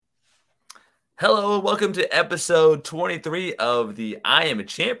Hello, and welcome to episode 23 of the I Am a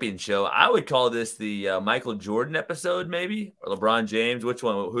Champion show. I would call this the Michael Jordan episode, maybe, or LeBron James. Which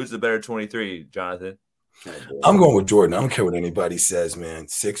one? Who's the better 23, Jonathan? I'm going with Jordan. I don't care what anybody says, man.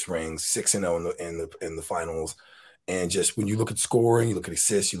 6 rings, 6-0 in the finals, and just when you look at scoring, you look at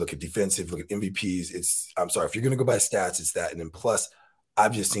assists, you look at defensive, look at MVPs. I'm sorry, if you're going to go by stats, it's that. And then plus,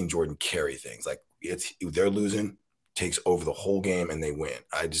 I've just seen Jordan carry things like they're losing, takes over the whole game, and they win.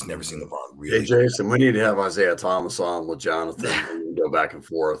 I just never seen LeBron really. Hey, Jason, we need to have Isaiah Thomas on with Jonathan and go back and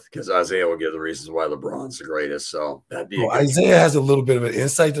forth because Isaiah will give the reasons why LeBron's the greatest. So that'd be Isaiah has a little bit of an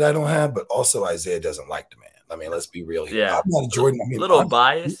insight that I don't have, but also Isaiah doesn't like the man. I mean, let's be real here. Yeah. I'm not a Jordan. I mean, a little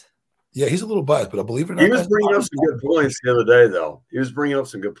biased. Yeah, he's a little biased, but I believe it or not, he was bringing up some good points the other day, though.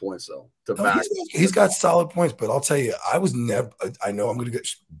 He's got solid points, but I'll tell you, I was never. I know I'm going to get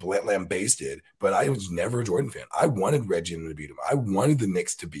lambasted, but I was never a Jordan fan. I wanted Reggie to beat him. I wanted the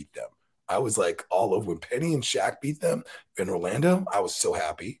Knicks to beat them. I was like all over when Penny and Shaq beat them in Orlando. I was so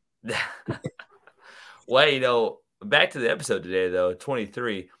happy. Well, back to the episode today, though,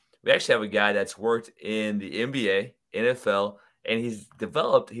 23. We actually have a guy that's worked in the NBA, NFL. And he's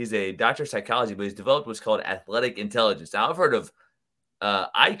a doctor of psychology, but he's developed what's called athletic intelligence. Now, I've heard of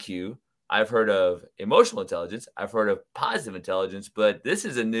IQ. I've heard of emotional intelligence. I've heard of positive intelligence, but this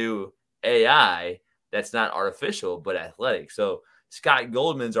is a new AI that's not artificial, but athletic. So Scott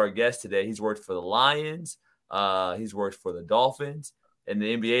Goldman's our guest today. He's worked for the Lions. He's worked for the Dolphins. And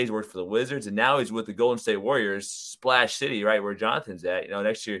the NBA, he's worked for the Wizards. And now he's with the Golden State Warriors, Splash City, right where Jonathan's at.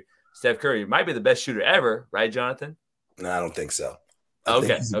 Next year, Steph Curry might be the best shooter ever, right, Jonathan? No, I don't think so. I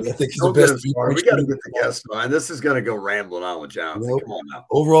think he's the best. We got to get the guest on. This is going to go rambling on with Jonathan. Nope. Come on now.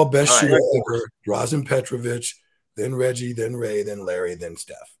 Overall best shooter ever, Drazen Petrovic, then Reggie, then Ray, then Larry, then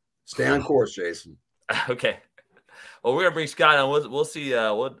Steph. Stay on course, Jason. Okay. Well, we're going to bring Scott on. We'll see.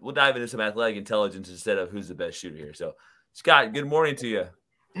 We'll dive into some athletic intelligence instead of who's the best shooter here. So, Scott, good morning to you.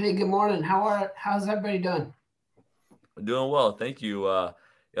 Hey, good morning. How's everybody doing? We're doing well. Thank you.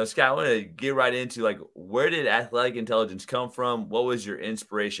 Scott, I want to get right into where did athletic intelligence come from? What was your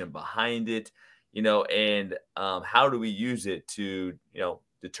inspiration behind it? And how do we use it to,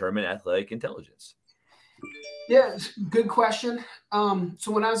 determine athletic intelligence? Yeah, good question.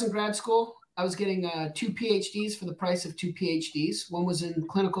 So when I was in grad school, I was getting 2 PhDs for the price of 2 PhDs. One was in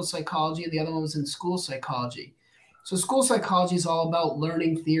clinical psychology and the other one was in school psychology. So school psychology is all about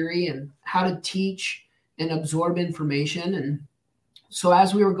learning theory and how to teach and absorb information. And so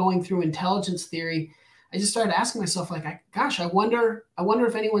as we were going through intelligence theory, I just started asking myself, I wonder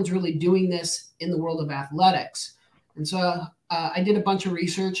if anyone's really doing this in the world of athletics. And so I did a bunch of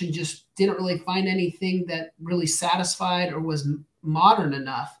research and just didn't really find anything that really satisfied or was modern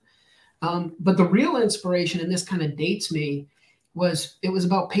enough. But the real inspiration, and this kind of dates me, was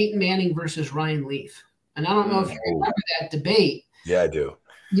about Peyton Manning versus Ryan Leaf. And I don't know if you remember that debate. Yeah, I do.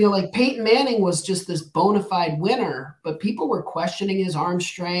 Peyton Manning was just this bona fide winner, but people were questioning his arm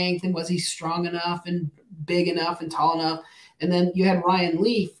strength and was he strong enough and big enough and tall enough. And then you had Ryan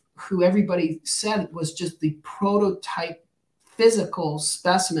Leaf, who everybody said was just the prototype physical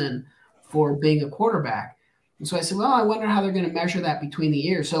specimen for being a quarterback. And so I said, well, I wonder how they're going to measure that between the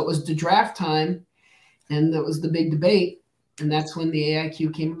years. So it was the draft time, and that was the big debate, and that's when the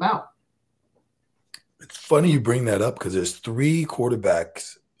AIQ came about. It's funny you bring that up because there's 3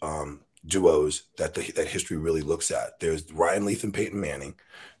 quarterbacks duos that history really looks at. There's Ryan Leaf and Peyton Manning.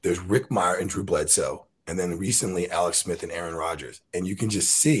 There's Rick Meyer and Drew Bledsoe. And then recently Alex Smith and Aaron Rodgers. And you can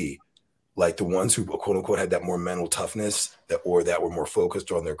just see the ones who quote unquote had that more mental toughness that were more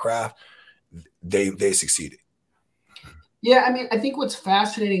focused on their craft, they succeeded. Yeah, I mean, I think what's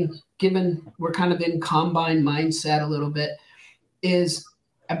fascinating, given we're kind of in combine mindset a little bit, is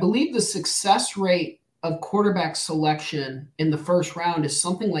I believe the success rate of quarterback selection in the first round is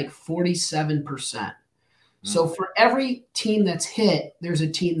something like 47%. So for every team that's hit, there's a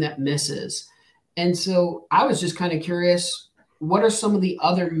team that misses. And so I was just kind of curious, what are some of the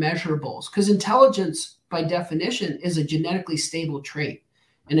other measurables? Because intelligence, by definition, is a genetically stable trait.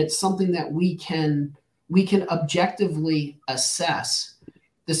 And it's something that we can objectively assess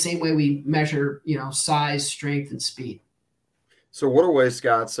the same way we measure, size, strength, and speed. So what are ways,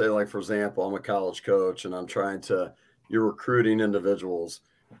 Scott, say, for example, I'm a college coach and you're recruiting individuals,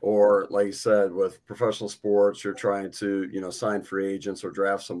 or like you said, with professional sports, you're trying to, sign free agents or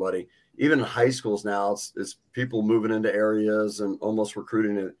draft somebody. Even in high schools now, it's people moving into areas and almost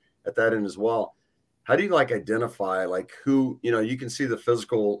recruiting it at that end as well. How do you identify who, you can see the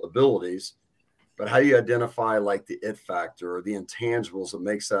physical abilities, but how do you identify the it factor or the intangibles that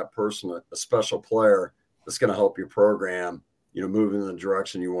makes that person a special player that's going to help your program, move in the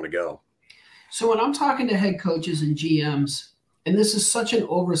direction you want to go? So when I'm talking to head coaches and GMs, and this is such an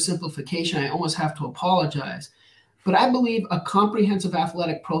oversimplification, I almost have to apologize, but I believe a comprehensive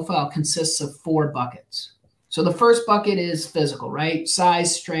athletic profile consists of 4 buckets. So the first bucket is physical, right?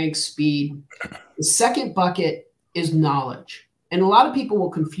 Size, strength, speed. The second bucket is knowledge. And a lot of people will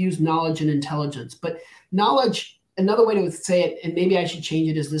confuse knowledge and intelligence, but knowledge, another way to say it, and maybe I should change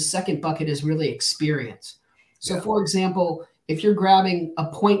it, is the second bucket is really experience. So for example, if you're grabbing a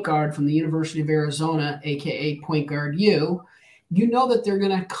point guard from the University of Arizona, AKA Point Guard U, you know that they're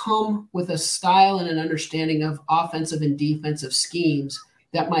going to come with a style and an understanding of offensive and defensive schemes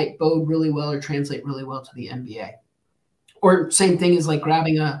that might bode really well or translate really well to the NBA. Or same thing as like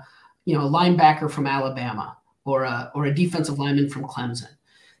grabbing a linebacker from Alabama or a defensive lineman from Clemson.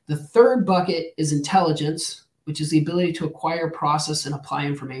 The third bucket is intelligence, which is the ability to acquire, process, and apply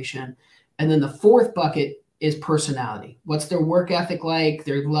information. And then the fourth bucket is personality. What's their work ethic like,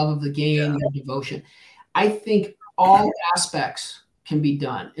 their love of the game, their devotion. I think all aspects can be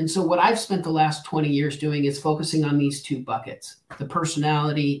done. And so what I've spent the last 20 years doing is focusing on these 2 buckets, the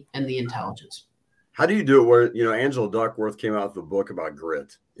personality and the intelligence. How do you do it where, Angela Duckworth came out with a book about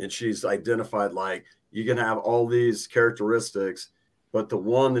grit, and she's identified like you can have all these characteristics, but the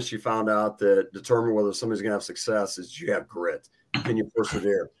one that she found out that determine whether somebody's going to have success is you have grit. Can you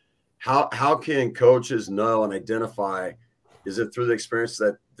persevere? How can coaches know and identify, is it through the experience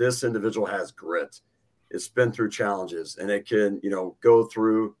that this individual has grit? It's been through challenges and it can, go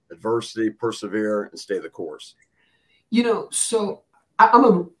through adversity, persevere, and stay the course. So I'm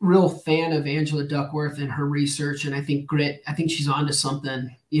a real fan of Angela Duckworth and her research, and I think grit, I think she's onto something.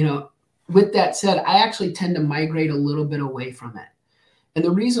 With that said, I actually tend to migrate a little bit away from it. And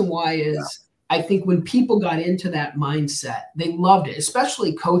the reason why is I think when people got into that mindset, they loved it,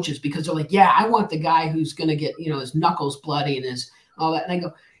 especially coaches, because they're like, I want the guy who's going to get, his knuckles bloody and his all that. And I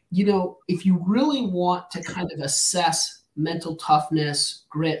go, if you really want to kind of assess mental toughness,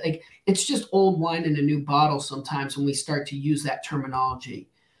 grit, like it's just old wine in a new bottle sometimes when we start to use that terminology.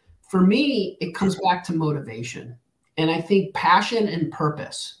 For me, it comes back to motivation. And I think passion and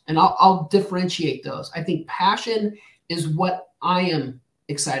purpose, and I'll differentiate those. I think passion is what I am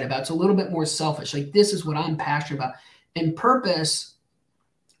excited about. It's a little bit more selfish. Like this is what I'm passionate about. And purpose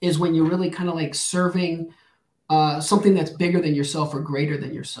is when you're really kind of like serving something that's bigger than yourself or greater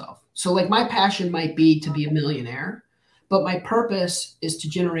than yourself. So like my passion might be to be a millionaire, but my purpose is to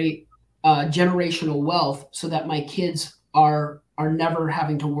generate generational wealth so that my kids are never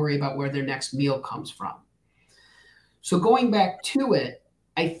having to worry about where their next meal comes from. So going back to it,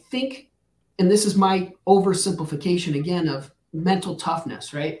 I think, and this is my oversimplification again of mental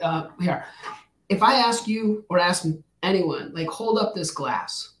toughness, right? Here, if I ask you or ask anyone, like hold up this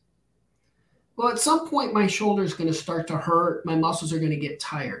glass. Well, at some point, my shoulder is going to start to hurt. My muscles are going to get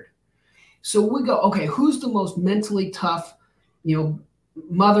tired. So we go, okay, who's the most mentally tough,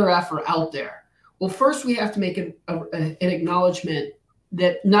 mother effer out there? Well, first we have to make an acknowledgement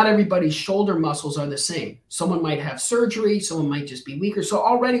that not everybody's shoulder muscles are the same. Someone might have surgery. Someone might just be weaker. So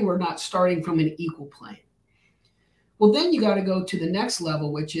already we're not starting from an equal plane. Well, then you got to go to the next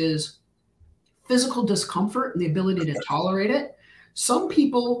level, which is physical discomfort and the ability to tolerate it. Some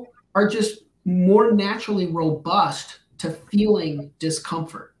people are just more naturally robust to feeling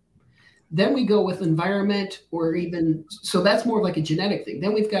discomfort. Then we go with environment, or even, so that's more like a genetic thing.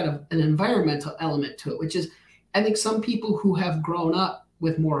 Then we've got an environmental element to it, which is, I think some people who have grown up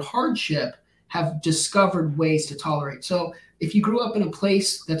with more hardship have discovered ways to tolerate. So if you grew up in a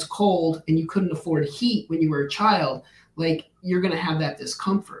place that's cold and you couldn't afford heat when you were a child, like you're going to have that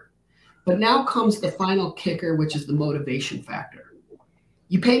discomfort. But now comes the final kicker, which is the motivation factor.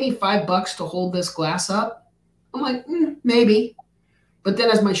 You pay me $5 to hold this glass up? I'm like, maybe. But then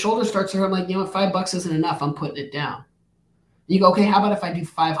as my shoulder starts to hurt, I'm like, $5 isn't enough. I'm putting it down. You go, okay, how about if I do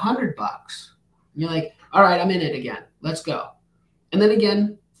 $500? And you're like, all right, I'm in it again. Let's go. And then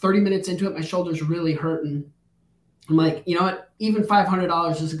again, 30 minutes into it, my shoulder's really hurting. I'm like, you know what? Even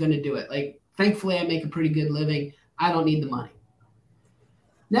 $500 isn't going to do it. Like, thankfully, I make a pretty good living. I don't need the money.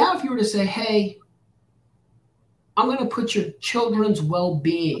 Now, if you were to say, hey, I'm going to put your children's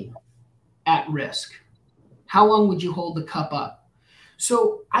well-being at risk, how long would you hold the cup up?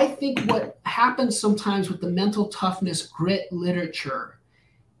 So I think what happens sometimes with the mental toughness grit literature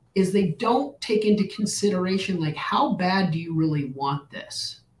is they don't take into consideration, like, how bad do you really want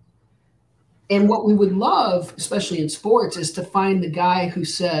this? And what we would love, especially in sports, is to find the guy who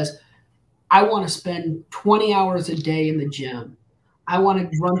says, I want to spend 20 hours a day in the gym. I want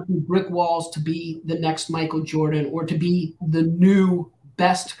to run through brick walls to be the next Michael Jordan or to be the new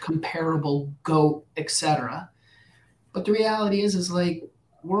best comparable GOAT, etc. But the reality is like,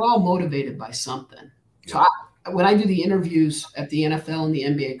 we're all motivated by something. Yeah. So when I do the interviews at the NFL and the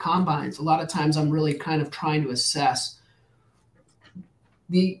NBA combines, a lot of times I'm really kind of trying to assess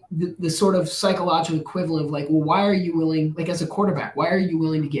the sort of psychological equivalent of like, well, why are you willing, like as a quarterback, why are you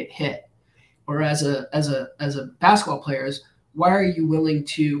willing to get hit? Or as a basketball player, why are you willing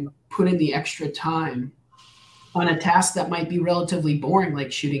to put in the extra time on a task that might be relatively boring,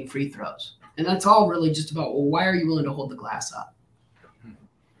 like shooting free throws? And that's all really just about, well, why are you willing to hold the glass up?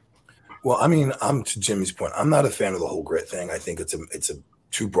 Well, I mean, I'm to Jimmy's point. I'm not a fan of the whole grit thing. I think it's a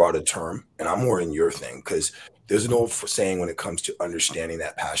too broad a term, and I'm more in your thing because there's an old saying when it comes to understanding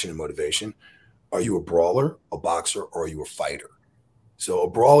that passion and motivation. Are you a brawler, a boxer, or are you a fighter? So a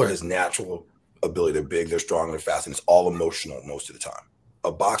brawler has natural ability. They're big, they're strong, they're fast, and it's all emotional most of the time.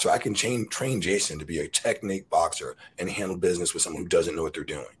 A boxer, I can train Jason to be a technique boxer and handle business with someone who doesn't know what they're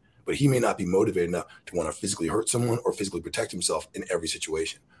doing. But he may not be motivated enough to want to physically hurt someone or physically protect himself in every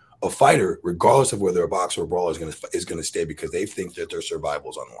situation. A fighter, regardless of whether a boxer or a brawler, is going to stay because they think that their survival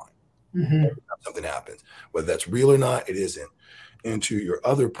is on the line. Mm-hmm. Something happens, whether that's real or not, it isn't. And to your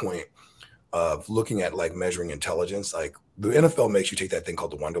other point of looking at like measuring intelligence, like the NFL makes you take that thing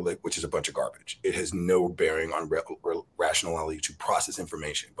called the Wonderlic, which is a bunch of garbage. It has no bearing on rationality to process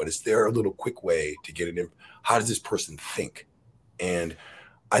information, but it's their little quick way to get it in. How does this person think? And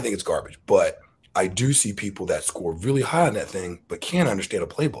I think it's garbage, but I do see people that score really high on that thing, but can't understand a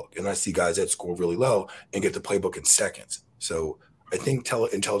playbook. And I see guys that score really low and get the playbook in seconds. So I think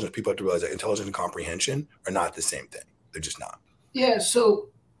intelligence, people have to realize that intelligence and comprehension are not the same thing. They're just not. Yeah. So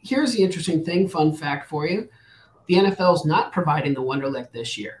here's the interesting thing, fun fact for you. The NFL is not providing the Wonderlic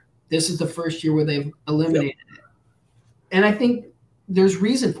this year. This is the first year where they've eliminated it. And I think there's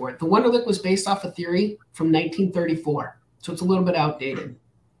reason for it. The Wonderlic was based off a theory from 1934. So it's a little bit outdated.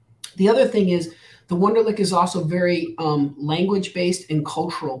 The other thing is the Wonderlic is also very language-based and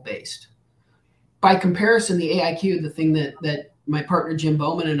cultural-based. By comparison, the AIQ, the thing that my partner Jim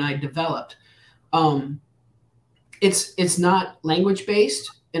Bowman and I developed, it's not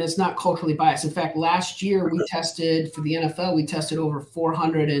language-based and it's not culturally biased. In fact, last year we tested for the NFL, we tested over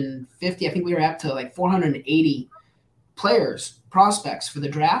 450. I think we were up to like 480 players, prospects for the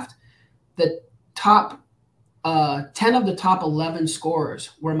draft. The top 10 of the top 11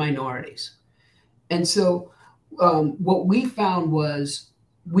 scorers were minorities. And so what we found was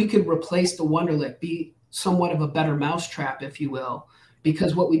we could replace the Wonderlic, be somewhat of a better mousetrap, if you will,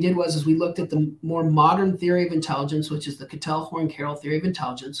 because what we did was we looked at the more modern theory of intelligence, which is the Cattell-Horn-Carroll theory of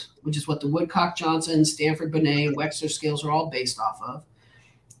intelligence, which is what the Woodcock-Johnson, Stanford-Binet, Wechsler scales are all based off of.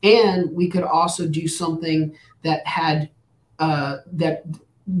 And we could also do something that had that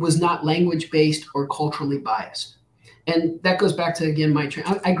was not language-based or culturally biased. And that goes back to, again,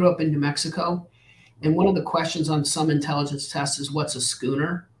 I grew up in New Mexico, and one of the questions on some intelligence tests is, what's a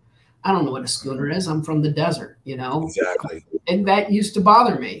schooner? I don't know what a schooner is. I'm from the desert, you know? Exactly. And that used to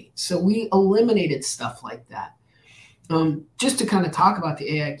bother me. So we eliminated stuff like that. Just to kind of talk about the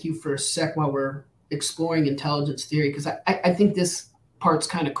AIQ for a sec while we're exploring intelligence theory, because I think this part's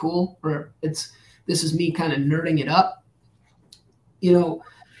kind of cool, or this is me kind of nerding it up. You know,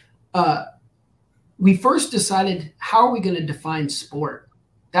 we first decided, how are we going to define sport?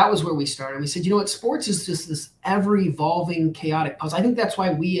 That was where we started. We said, you know what, sports is just this ever-evolving, chaotic puzzle. I think that's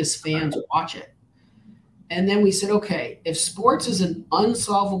why we as fans watch it. And then we said, okay, if sports is an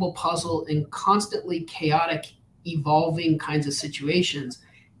unsolvable puzzle in constantly chaotic, evolving kinds of situations,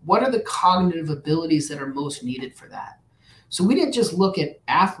 what are the cognitive abilities that are most needed for that? So we didn't just look at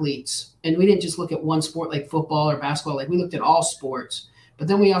athletes, and we didn't just look at one sport like football or basketball. Like, we looked at all sports. But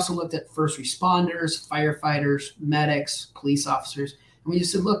then we also looked at first responders, firefighters, medics, police officers. And we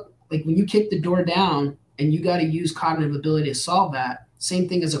just said, look, like when you kick the door down and you got to use cognitive ability to solve that, same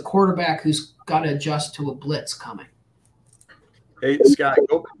thing as a quarterback who's got to adjust to a blitz coming. Hey, Scott,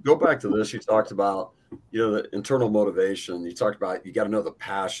 go back to this. You talked about, you know, the internal motivation. You talked about you got to know the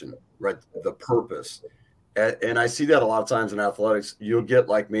passion, right? The purpose. And I see that a lot of times in athletics. You'll get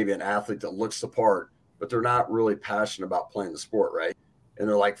like maybe an athlete that looks the part, but they're not really passionate about playing the sport, right? And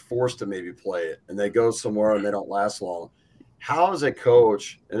they're like forced to maybe play it, and they go somewhere and they don't last long. How, as a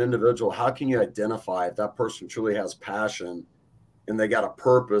coach, an individual, how can you identify if that person truly has passion and they got a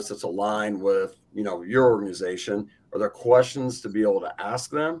purpose that's aligned with, you know, your organization? Are there questions to be able to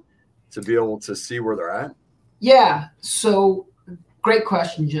ask them to be able to see where they're at? Yeah. So great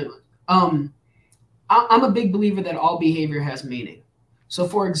question, Jim. I'm a big believer that all behavior has meaning. So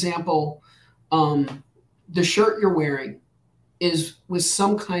for example, the shirt you're wearing is with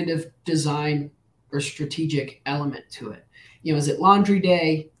some kind of design or strategic element to it. You know, is it laundry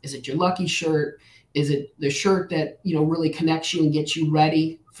day? Is it your lucky shirt? Is it the shirt that, really connects you and gets you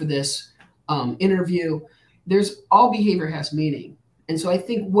ready for this interview? There's all behavior has meaning. And so I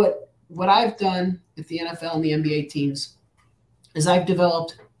think what I've done with the NFL and the NBA teams is I've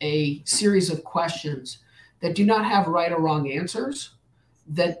developed a series of questions that do not have right or wrong answers,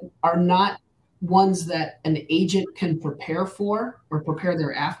 that are not ones that an agent can prepare for or prepare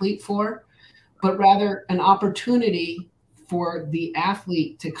their athlete for, but rather an opportunity for the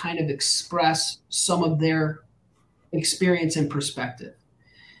athlete to kind of express some of their experience and perspective.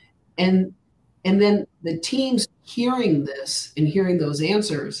 And then the teams hearing this and hearing those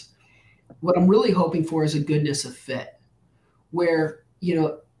answers, what I'm really hoping for is a goodness of fit, where,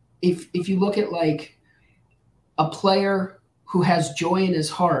 if you look at like a player who has joy in his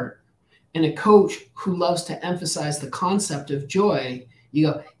heart and a coach who loves to emphasize the concept of joy, you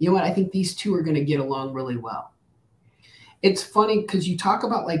go, you know what, I think these two are going to get along really well. It's funny because you talk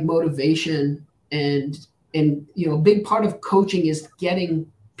about like motivation and a big part of coaching is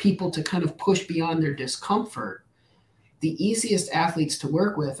getting people to kind of push beyond their discomfort. The easiest athletes to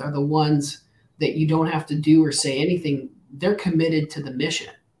work with are the ones that you don't have to do or say anything. They're committed to the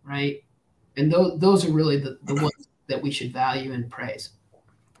mission, right? And those are really the ones that we should value and praise.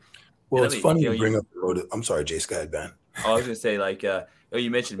 Well, it's funny you bring up the road. I'm sorry, Jace, go ahead, Ben. I was going to say, like, you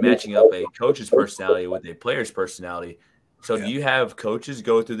mentioned matching up a coach's personality with a player's personality. So do you have coaches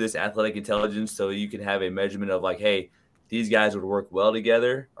go through this athletic intelligence so you can have a measurement of like, hey, these guys would work well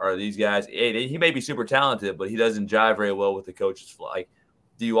together, or these guys, hey, he may be super talented, but he doesn't jive very well with the coach's like.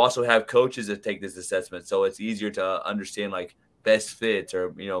 Do you also have coaches that take this assessment so it's easier to understand like best fits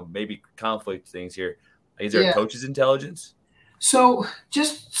or maybe conflict things here? Is there a coach's intelligence? So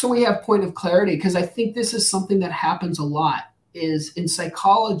just so we have point of clarity, because I think this is something that happens a lot, is in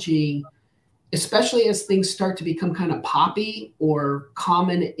psychology, especially as things start to become kind of poppy or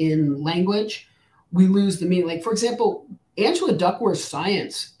common in language, we lose the meaning. Like, for example, Angela Duckworth's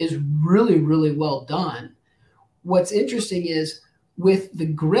science is really, really well done. What's interesting is with the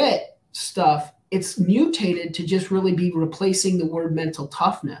grit stuff, it's mutated to just really be replacing the word mental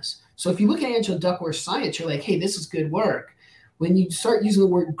toughness. So if you look at Angela Duckworth's science, you're like, hey, this is good work. When you start using the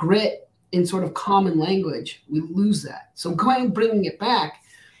word grit in sort of common language, we lose that. So going and bringing it back,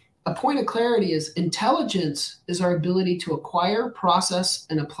 a point of clarity is intelligence is our ability to acquire, process,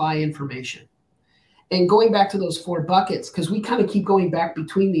 and apply information. And going back to those 4 buckets, because we kind of keep going back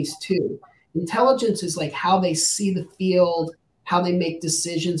between these two, intelligence is like how they see the field, how they make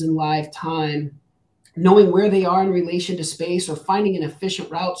decisions in live time, knowing where they are in relation to space or finding an efficient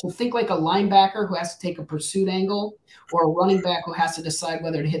route. So think like a linebacker who has to take a pursuit angle or a running back who has to decide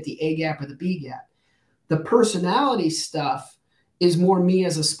whether to hit the A gap or the B gap. The personality stuff is more me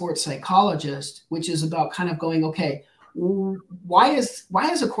as a sports psychologist, which is about kind of going, okay, why is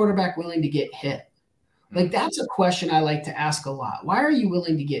a quarterback willing to get hit? Like, that's a question I like to ask a lot. Why are you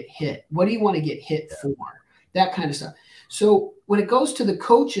willing to get hit? What do you want to get hit for? That kind of stuff. So when it goes to the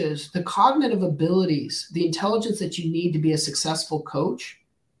coaches, the cognitive abilities, the intelligence that you need to be a successful coach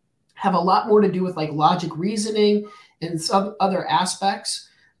have a lot more to do with like logic reasoning and some other aspects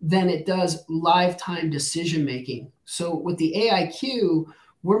than it does live time decision making. So with the AIQ,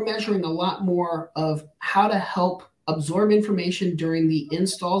 we're measuring a lot more of how to help absorb information during the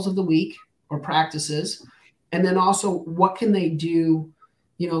installs of the week or practices. And then also what can they do,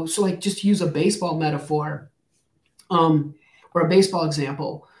 so like just use a baseball metaphor or a baseball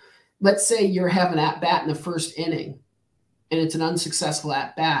example. Let's say you're having at bat in the first inning and it's an unsuccessful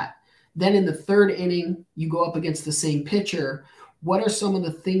at bat. Then in the third inning, you go up against the same pitcher. What are some of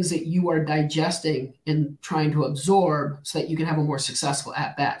the things that you are digesting and trying to absorb so that you can have a more successful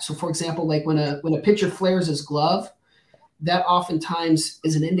at bat? So for example, like when a pitcher flares his glove, that oftentimes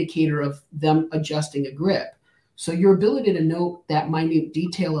is an indicator of them adjusting a grip. So your ability to note that minute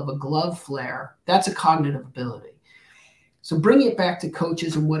detail of a glove flare, that's a cognitive ability. So bringing it back to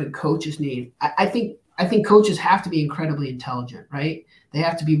coaches and what do coaches need, I think coaches have to be incredibly intelligent, right? They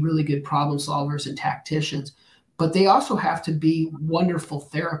have to be really good problem solvers and tacticians, but they also have to be wonderful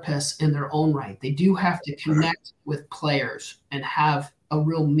therapists in their own right. They do have to connect with players and have a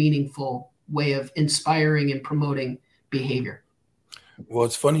real meaningful way of inspiring and promoting behavior. Well,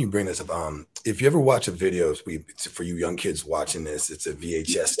 it's funny you bring this up. If you ever watch a video, for you young kids watching this, it's a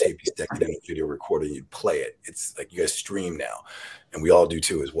VHS tape. You stick it in a video recorder, you play it. It's like you guys stream now, and we all do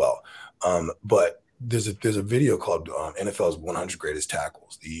too as well. But there's a video called NFL's 100 Greatest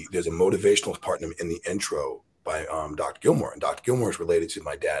Tackles. There's a motivational part in the intro by Dr. Gilmore, and Dr. Gilmore is related to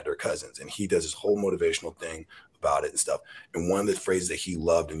my dad. They're cousins, and he does this whole motivational thing about it and stuff. And one of the phrases that he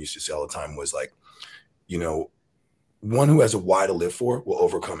loved and used to say all the time was like, one who has a why to live for will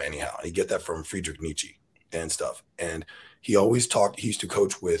overcome anyhow. And you get that from Friedrich Nietzsche and stuff. And he used to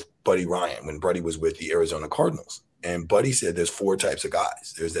coach with Buddy Ryan when Buddy was with the Arizona Cardinals. And Buddy said there's 4 types of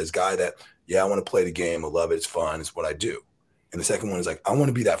guys. There's this guy that, I want to play the game. I love it. It's fun. It's what I do. And the second one is like, I want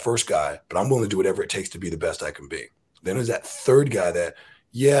to be that first guy, but I'm willing to do whatever it takes to be the best I can be. Then there's that third guy that,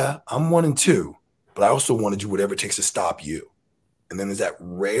 I'm 1 and 2, but I also want to do whatever it takes to stop you. And then there's that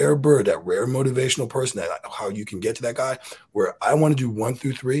rare bird, that rare motivational person, that how you can get to that guy where I want to do 1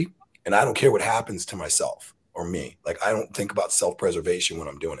 through 3, and I don't care what happens to myself or me. Like, I don't think about self-preservation when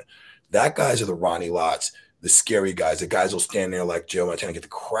I'm doing it. That guys are the Ronnie Lotts, the scary guys. The guys will stand there like Joe Montana, get the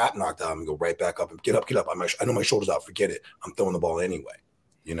crap knocked out of him and go right back up and get up. I know my shoulder's out. Forget it. I'm throwing the ball anyway.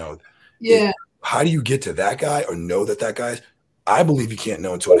 Yeah. How do you get to that guy or know that guy's? I believe you can't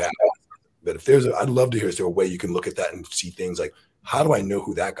know until it happens. But if I'd love to hear, is there a way you can look at that and see things like, how do I know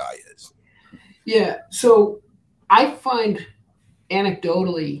who that guy is? Yeah. So I find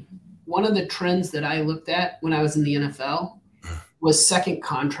anecdotally, one of the trends that I looked at when I was in the NFL was second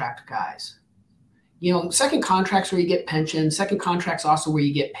contract guys. Second contracts where you get pension, second contracts also where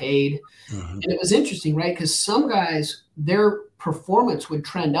you get paid. Mm-hmm. And it was interesting, right? Because some guys, their performance would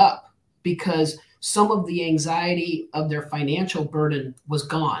trend up because some of the anxiety of their financial burden was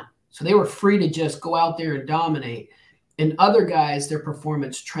gone. So they were free to just go out there and dominate. And other guys, their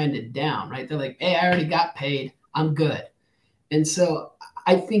performance trended down, right? They're like, hey, I already got paid. I'm good. And so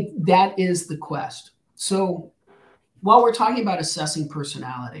I think that is the quest. So while we're talking about assessing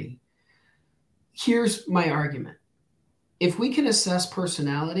personality, here's my argument. If we can assess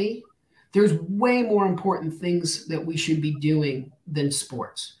personality, there's way more important things that we should be doing than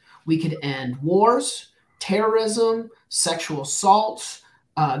sports. We could end wars, terrorism, sexual assaults,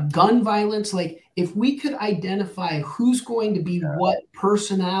 gun violence. Like, if we could identify who's going to be what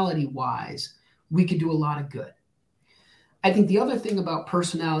personality-wise, we could do a lot of good. I think the other thing about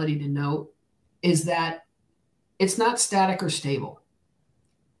personality to note is that it's not static or stable.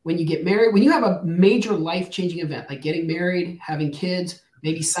 When you get married, when you have a major life-changing event, like getting married, having kids,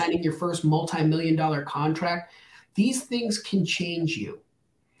 maybe signing your first multi-million-dollar contract, these things can change you.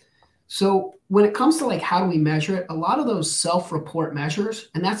 So when it comes to like, how do we measure it? A lot of those self-report measures,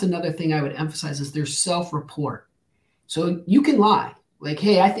 and that's another thing I would emphasize, is there's self-report. So you can lie, like,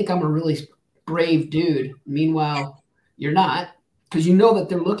 hey, I think I'm a really brave dude. Meanwhile, you're not, because you know that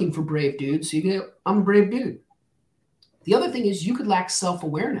they're looking for brave dudes. So you go, I'm a brave dude. The other thing is you could lack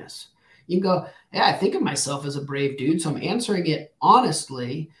self-awareness. You can go, yeah, I think of myself as a brave dude, so I'm answering it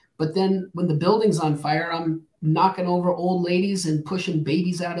honestly. But then when the building's on fire, I'm knocking over old ladies and pushing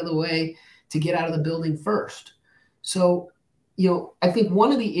babies out of the way to get out of the building first. So, I think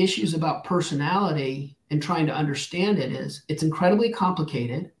one of the issues about personality and trying to understand it is it's incredibly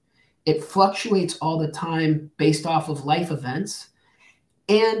complicated. It fluctuates all the time based off of life events.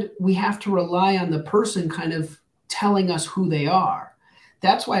 And we have to rely on the person kind of telling us who they are.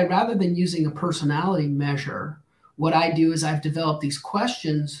 That's why, rather than using a personality measure, what I do is I've developed these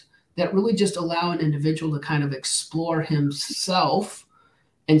questions that really just allow an individual to kind of explore himself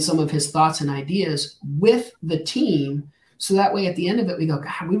and some of his thoughts and ideas with the team. So that way, at the end of it, we go,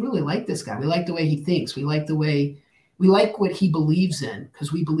 God, we really like this guy. We like the way he thinks. We like what he believes in,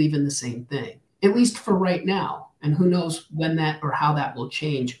 because we believe in the same thing, at least for right now. And who knows when that or how that will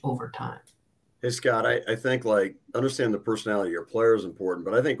change over time. Hey, Scott, I think understand the personality of your player is important,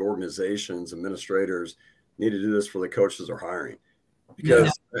 but I think organizations, administrators need to do this for the coaches they're hiring,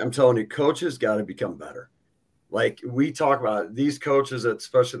 because I'm telling you, coaches got to become better. Like, we talk about these coaches,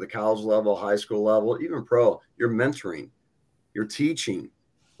 especially at the college level, high school level, even pro, you're mentoring, you're teaching,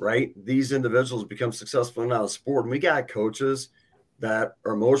 right? These individuals become successful in the sport. And we got coaches that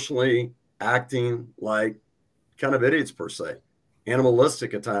are emotionally acting like kind of idiots per se.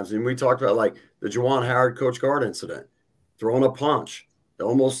 Animalistic at times. And we talked about like the Juwan Howard Coach Guard incident, throwing a punch,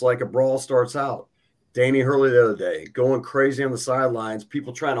 almost like a brawl starts out. Danny Hurley the other day, going crazy on the sidelines,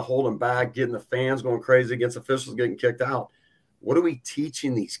 people trying to hold him back, getting the fans going crazy against officials, getting kicked out. What are we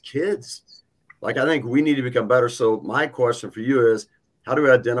teaching these kids? Like, I think we need to become better. So my question for you is, how do we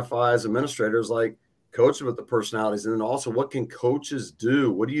identify as administrators, like coaches with the personalities? And then also, what can coaches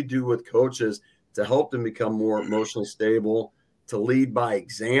do? What do you do with coaches to help them become more emotionally stable, to lead by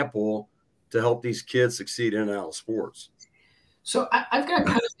example, to help these kids succeed in and out of sports? So I've got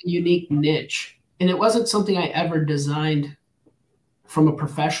kind of a unique niche, and it wasn't something I ever designed from a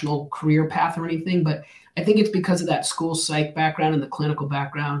professional career path or anything, but I think it's because of that school psych background and the clinical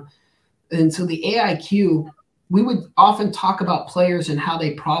background. And so the AIQ, we would often talk about players and how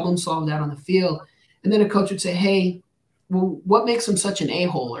they problem solved out on the field. And then a coach would say, hey, well, what makes him such an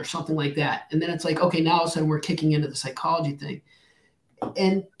a-hole or something like that? And then it's like, okay, now all of a sudden we're kicking into the psychology thing.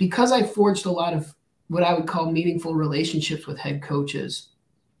 And because I forged a lot of what I would call meaningful relationships with head coaches,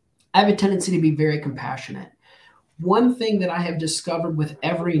 I have a tendency to be very compassionate. One thing that I have discovered with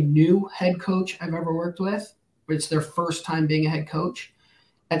every new head coach I've ever worked with, where it's their first time being a head coach,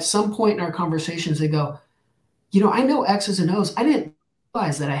 at some point in our conversations, they go, I know X's and O's. I didn't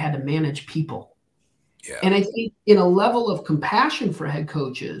realize that I had to manage people. Yeah. And I think in a level of compassion for head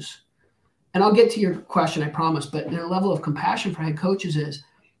coaches, and I'll get to your question, I promise, but in a level of compassion for head coaches is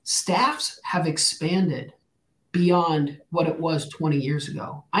staffs have expanded beyond what it was 20 years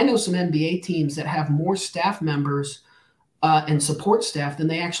ago. I know some NBA teams that have more staff members and support staff than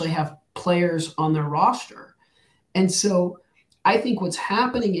they actually have players on their roster. And so I think what's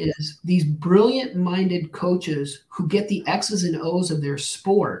happening is these brilliant-minded coaches who get the X's and O's of their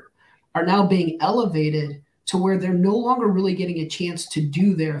sport are now being elevated to where they're no longer really getting a chance to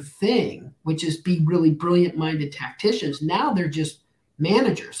do their thing, which is be really brilliant-minded tacticians. Now they're just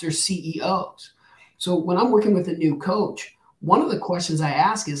managers, they're CEOs. So when I'm working with a new coach, one of the questions I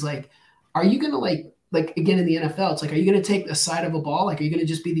ask is like, are you going to like again in the NFL, it's like, are you going to take the side of a ball? Like, are you going to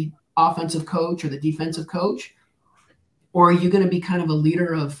just be the offensive coach or the defensive coach? Or are you going to be kind of a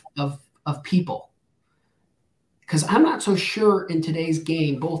leader of people? Because I'm not so sure in today's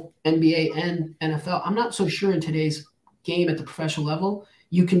game, both NBA and NFL, I'm not so sure in today's game at the professional level,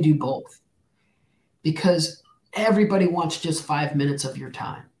 you can do both. Because everybody wants just 5 minutes of your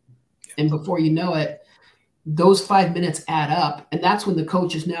time. And before you know it, those 5 minutes add up. And that's when the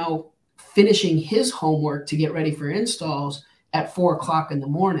coach is now finishing his homework to get ready for installs at 4:00 in the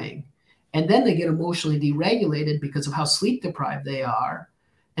morning. And then they get emotionally deregulated because of how sleep deprived they are.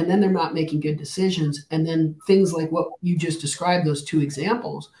 And then they're not making good decisions. And then things like what you just described, those two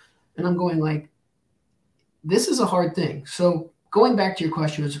examples. And I'm going like, this is a hard thing. So going back to your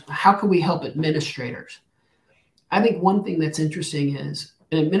question is, how can we help administrators? I think one thing that's interesting is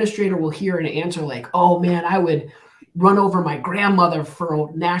an administrator will hear an answer like, oh man, I would run over my grandmother for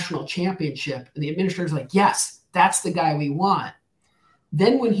a national championship. And the administrator's like, yes, that's the guy we want.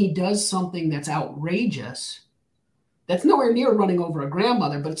 Then when he does something that's outrageous, that's nowhere near running over a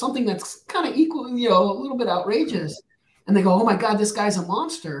grandmother, but it's something that's kind of equally, a little bit outrageous. And they go, oh my God, this guy's a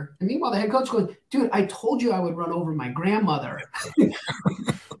monster. And meanwhile, the head coach going, dude, I told you I would run over my grandmother.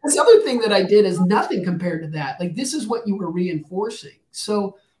 This other thing that I did is nothing compared to that. Like, this is what you were reinforcing.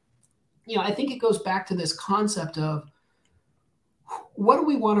 So, I think it goes back to this concept of what do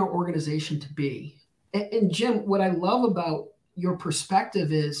we want our organization to be? And Jim, what I love about your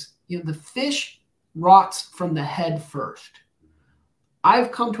perspective is, the fish rots from the head first.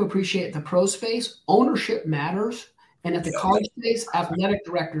 I've come to appreciate the pro space, ownership matters. And at the college space, athletic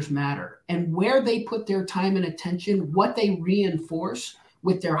directors matter. And where they put their time and attention, what they reinforce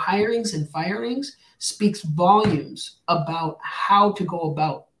with their hirings and firings speaks volumes about how to go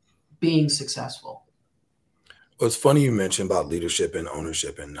about being successful. Well, it's funny you mentioned about leadership and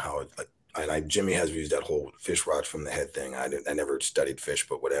ownership and how Jimmy has used that whole fish rods from the head thing. I never studied fish,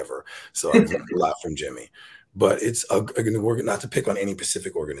 but whatever. So I've learned a lot from Jimmy. But it's not to pick on any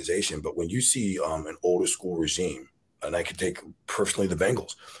specific organization, but when you see an older school regime, and I could take personally the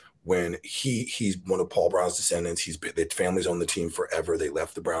Bengals, when he's one of Paul Brown's descendants, their family's on the team forever. They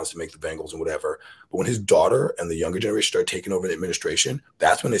left the Browns to make the Bengals and whatever. But when his daughter and the younger generation started taking over the administration,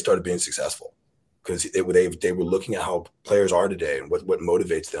 that's when they started being successful, because they were looking at how players are today and what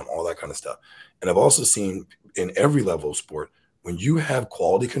motivates them, all that kind of stuff. And I've also seen in every level of sport, when you have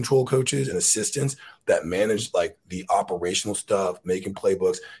quality control coaches and assistants that manage like the operational stuff, making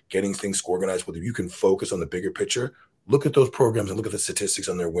playbooks, getting things organized, whether you can focus on the bigger picture, look at those programs and look at the statistics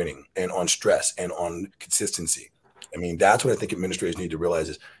on their winning and on stress and on consistency. I mean, that's what I think administrators need to realize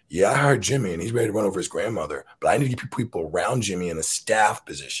is, I hired Jimmy and he's ready to run over his grandmother, but I need to get people around Jimmy in a staff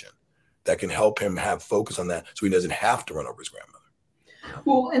position that can help him have focus on that so he doesn't have to run over his grandmother.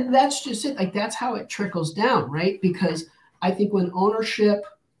 Well, and that's just it. Like, that's how it trickles down, right? Because I think when ownership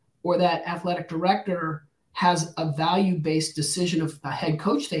or that athletic director has a value-based decision of a head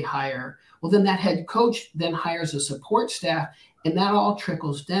coach they hire, well, then that head coach then hires a support staff, and that all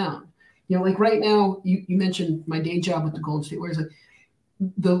trickles down. Like right now, you mentioned my day job with the Golden State Warriors. Like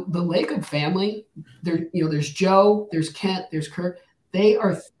the Lacob family, there's Joe, there's Kent, there's Kirk. They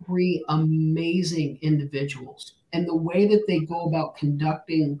are three amazing individuals. And the way that they go about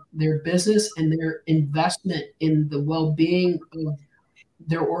conducting their business and their investment in the well-being of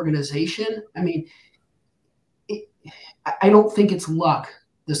their organization, I mean, I don't think it's luck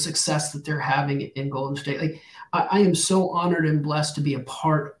the success that they're having in Golden State. Like I am so honored and blessed to be a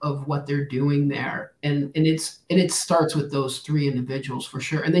part of what they're doing there. And it starts with those three individuals for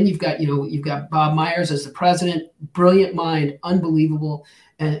sure. And then you've got Bob Myers as the president, brilliant mind, unbelievable.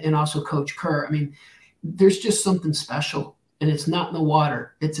 And also Coach Kerr. I mean, there's just something special, and it's not in the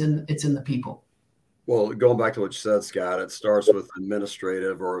water. It's in the people. Well, going back to what you said, Scott, it starts with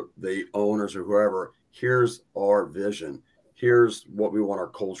administrative or the owners or whoever. Here's our vision. Here's what we want our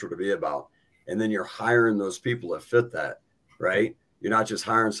culture to be about. And then you're hiring those people that fit that, right? You're not just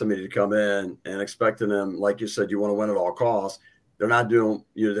hiring somebody to come in and expecting them, like you said, you want to win at all costs. They're not doing,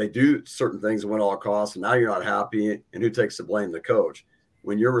 they do certain things to win at all costs, and now you're not happy. And who takes the blame? The coach.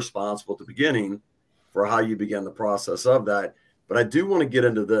 When you're responsible at the beginning for how you begin the process of that. But I do want to get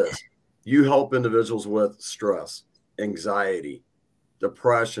into this. You help individuals with stress, anxiety,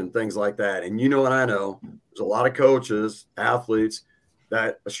 depression, things like that. And and I know there's a lot of coaches, athletes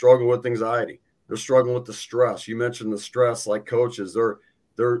that struggle with anxiety. They're struggling with the stress. You mentioned the stress, like coaches, they're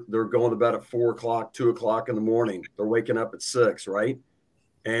going to bed at 4 o'clock, 2 o'clock in the morning. They're waking up at 6, right?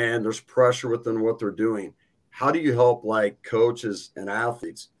 And there's pressure within what they're doing. How do you help like coaches and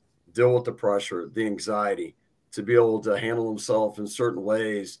athletes deal with the pressure, the anxiety, to be able to handle themselves in certain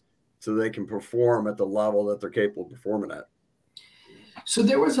ways so they can perform at the level that they're capable of performing at? So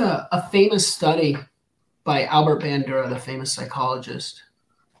there was a famous study by Albert Bandura, the famous psychologist,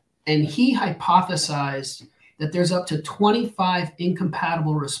 and he hypothesized that there's up to 25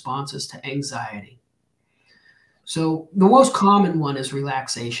 incompatible responses to anxiety. So the most common one is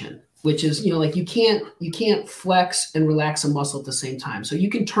relaxation, which is, like you can't flex and relax a muscle at the same time. So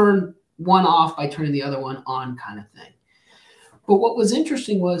you can turn one off by turning the other one on, kind of thing. But what was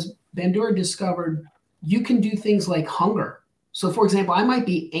interesting was Bandura discovered you can do things like hunger. So for example, I might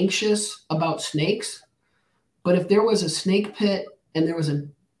be anxious about snakes, but if there was a snake pit and there was a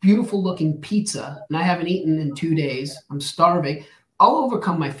beautiful looking pizza and I haven't eaten in 2 days, I'm starving, I'll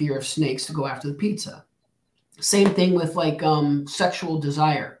overcome my fear of snakes to go after the pizza. Same thing with like sexual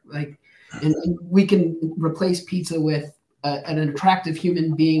desire. Like, and we can replace pizza with an attractive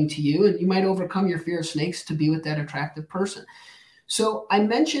human being to you, and you might overcome your fear of snakes to be with that attractive person. So I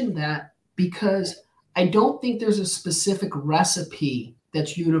mentioned that because I don't think there's a specific recipe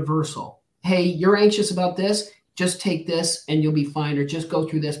that's universal. Hey, you're anxious about this, just take this and you'll be fine, or just go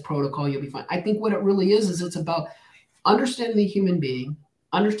through this protocol, you'll be fine. I think what it really is it's about understanding the human being,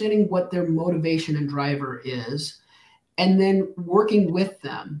 understanding what their motivation and driver is, and then working with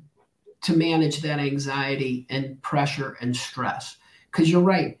them to manage that anxiety and pressure and stress. Because you're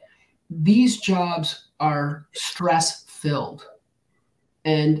right, these jobs are stress-filled,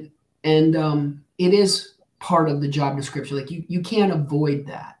 and it is part of the job description. Like you can't avoid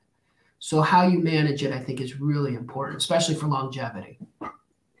that. So how you manage it, I think, is really important, especially for longevity.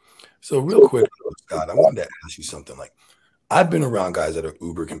 So real quick, Scott, I wanted to ask you something. Like, I've been around guys that are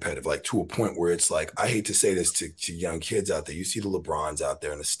uber competitive, like to a point where it's like, I hate to say this to young kids out there. You see the LeBrons out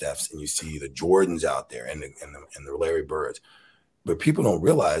there and the Stephs, and you see the Jordans out there and the Larry Birds. But people don't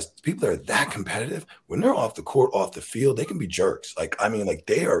realize people that are that competitive, when they're off the court, off the field, they can be jerks. Like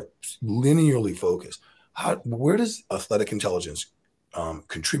they are linearly focused. Where does athletic intelligence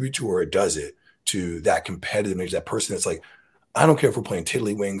contribute to, or does it to that competitiveness, that person that's like, I don't care if we're playing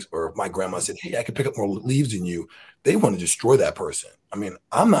tiddlywinks or if my grandma said, hey, I could pick up more leaves than you. They want to destroy that person. I mean,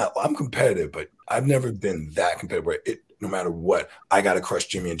 I'm competitive, but I've never been that competitive where no matter what, I got to crush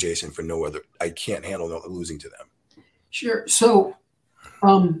Jimmy and Jason for no other. I can't handle losing to them. Sure. So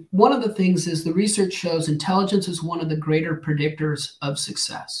one of the things is the research shows intelligence is one of the greater predictors of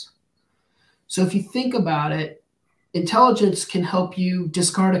success. So if you think about it, intelligence can help you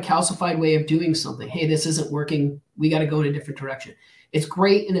discard a calcified way of doing something. Hey, this isn't working. We got to go in a different direction. It's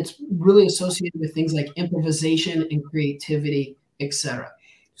great, and it's really associated with things like improvisation and creativity, etc.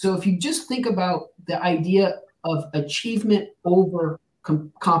 So if you just think about the idea of achievement over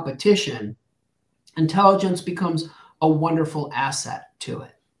competition, intelligence becomes a wonderful asset to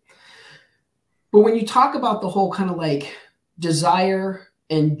it. But when you talk about the whole kind of like desire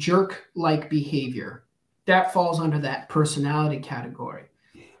and jerk-like behavior, that falls under that personality category.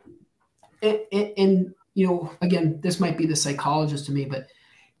 And again, this might be the psychologist to me, but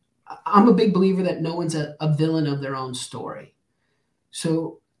I'm a big believer that no one's a villain of their own story.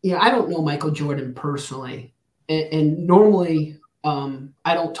 So, I don't know Michael Jordan personally. And normally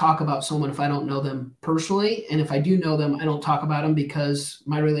I don't talk about someone if I don't know them personally. And if I do know them, I don't talk about them because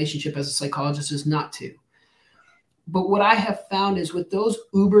my relationship as a psychologist is not to. But what I have found is with those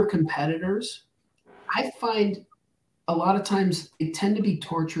uber competitors, I find a lot of times they tend to be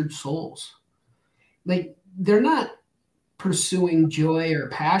tortured souls. Like they're not pursuing joy or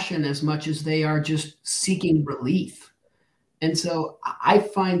passion as much as they are just seeking relief. And so I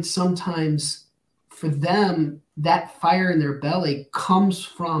find sometimes for them, that fire in their belly comes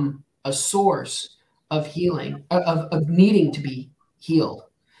from a source of healing, of needing to be healed.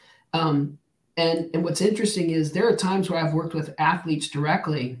 And what's interesting is there are times where I've worked with athletes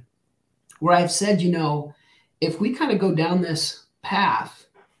directly where I've said, if we kind of go down this path,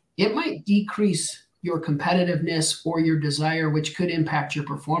 it might decrease your competitiveness or your desire, which could impact your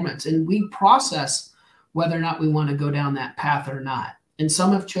performance. And we process whether or not we want to go down that path or not. And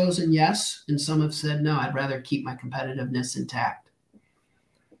some have chosen yes, and some have said, no, I'd rather keep my competitiveness intact.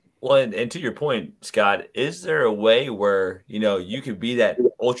 Well, and to your point, Scott, is there a way where, you could be that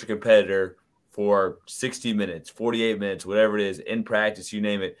ultra competitor for 60 minutes, 48 minutes, whatever it is, in practice, you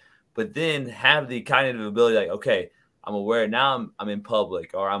name it, but then have the kind of ability like, okay, I'm aware now I'm in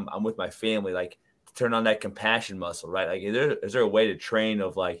public or I'm with my family, like to turn on that compassion muscle, right? Like, is there a way to train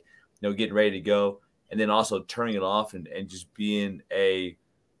of like, getting ready to go and then also turning it off and just being a,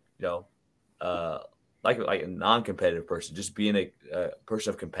 like a non-competitive person, just being a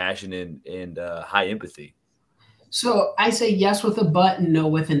person of compassion and high empathy? So I say yes with a but and no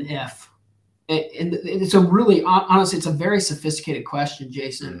with an if. And it's a really, honestly, it's a very sophisticated question,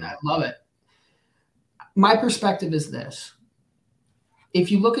 Jason. I love it. My perspective is this.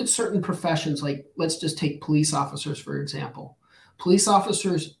 If you look at certain professions, like let's just take police officers, for example. Police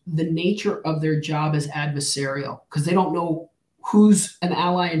officers, the nature of their job is adversarial because they don't know who's an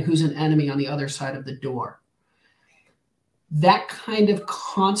ally and who's an enemy on the other side of the door. That kind of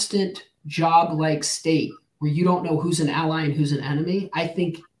constant job-like state where you don't know who's an ally and who's an enemy, I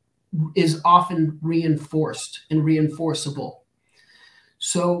think is often reinforced and reinforceable.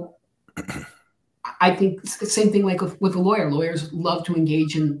 So I think it's the same thing like with a lawyer. Lawyers love to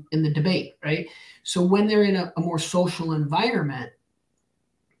engage in the debate, right? So when they're in a more social environment,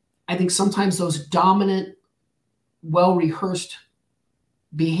 I think sometimes those dominant, well-rehearsed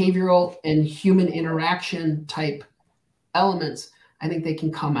behavioral and human interaction type elements, I think they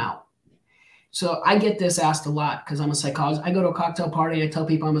can come out. So I get this asked a lot because I'm a psychologist. I go to a cocktail party. I tell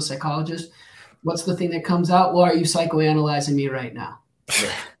people I'm a psychologist. What's the thing that comes out? Well, are you psychoanalyzing me right now?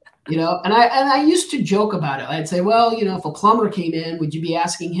 And I used to joke about it. I'd say, well, if a plumber came in, would you be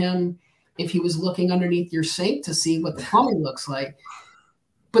asking him if he was looking underneath your sink to see what the plumbing looks like?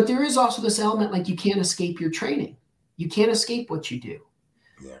 But there is also this element like you can't escape your training. You can't escape what you do.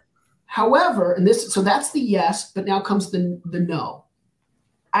 Yeah. However, so that's the yes, but now comes the no.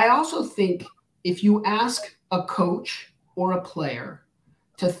 I also think if you ask a coach or a player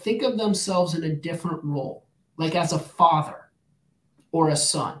to think of themselves in a different role, like as a father or a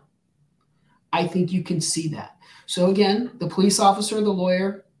son, I think you can see that. So again, the police officer, the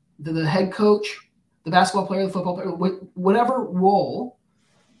lawyer, the head coach, the basketball player, the football player, whatever role,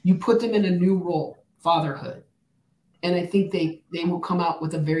 you put them in a new role, fatherhood. And I think they will come out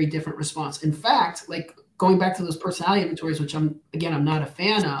with a very different response. In fact, like going back to those personality inventories, which I'm not a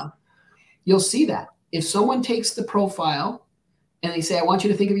fan of, you'll see that. If someone takes the profile and they say, I want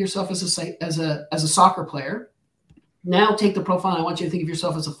you to think of yourself as a soccer player, now take the profile and I want you to think of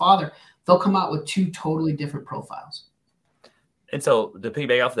yourself as a father, they'll come out with two totally different profiles. And so to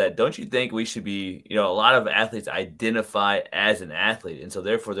piggyback off of that, don't you think we should be, a lot of athletes identify as an athlete, and so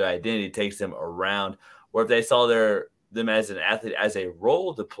therefore their identity takes them around, or if they saw them as an athlete as a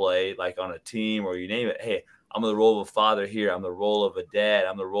role to play, like on a team or you name it, hey, I'm the role of a father here, I'm the role of a dad,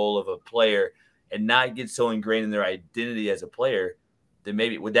 I'm the role of a player, and not get so ingrained in their identity as a player, then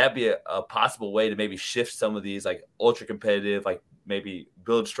maybe would that be a possible way to maybe shift some of these like ultra competitive, like maybe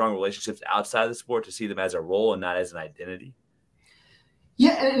build strong relationships outside of the sport to see them as a role and not as an identity?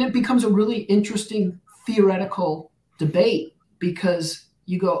 Yeah, and it becomes a really interesting theoretical debate because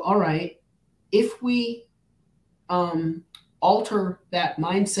you go, all right, if we alter that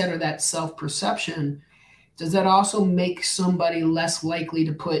mindset or that self-perception, does that also make somebody less likely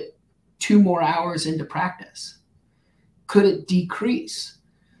to put 2 more hours into practice? Could it decrease?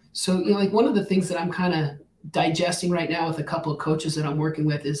 So, like one of the things that I'm kind of digesting right now with a couple of coaches that I'm working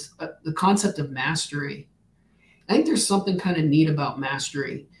with is the concept of mastery. I think there's something kind of neat about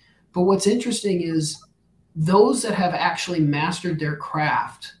mastery. But what's interesting is those that have actually mastered their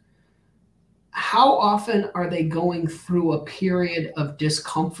craft, how often are they going through a period of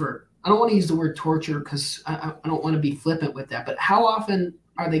discomfort? I don't want to use the word torture because I don't want to be flippant with that, but how often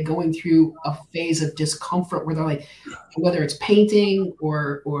are they going through a phase of discomfort where they're like, whether it's painting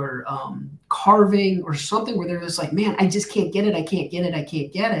or carving or something where they're just like, man, I just can't get it. I can't get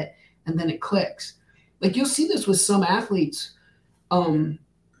it. And then it clicks. Like you'll see this with some athletes.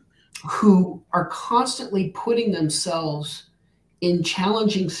 who are constantly putting themselves in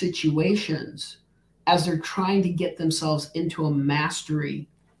challenging situations as they're trying to get themselves into a mastery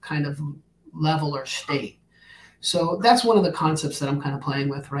kind of level or state. So that's one of the concepts that I'm kind of playing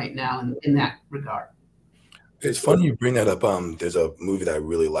with right now in that regard. It's funny you bring that up. There's a movie that I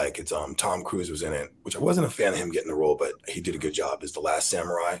really like. It's Tom Cruise was in it, which I wasn't a fan of him getting the role, but he did a good job. It's The Last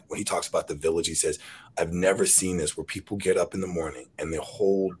Samurai. When he talks about the village, he says, "I've never seen this where people get up in the morning and their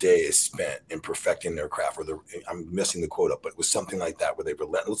whole day is spent in perfecting their craft." I'm messing the quote up, but it was something like that, where they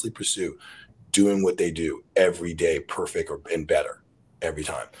relentlessly pursue doing what they do every day, perfect and better every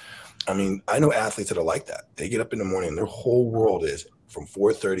time. I mean, I know athletes that are like that. They get up in the morning and their whole world is from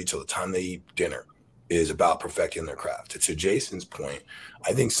 4:30 till the time they eat dinner is about perfecting their craft. To Jason's point,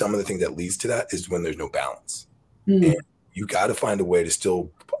 I think some of the things that leads to that is when there's no balance. And you got to find a way to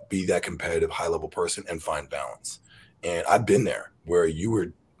still be that competitive, high-level person and find balance. And I've been there where you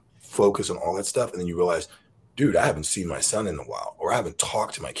were focused on all that stuff, and then you realize, dude, I haven't seen my son in a while, or I haven't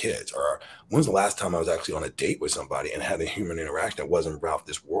talked to my kids, or when's the last time I was actually on a date with somebody and had a human interaction that wasn't about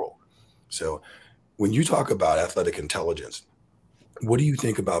this world? So when you talk about athletic intelligence, what do you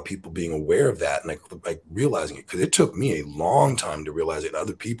think about people being aware of that and like realizing it? Because it took me a long time to realize it. And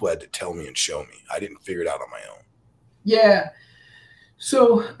other people had to tell me and show me. I didn't figure it out on my own. Yeah.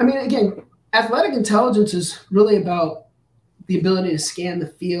 So, I mean, again, athletic intelligence is really about the ability to scan the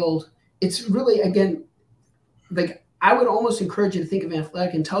field. It's really, again, like I would almost encourage you to think of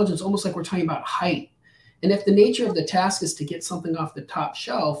athletic intelligence almost like we're talking about height. And if the nature of the task is to get something off the top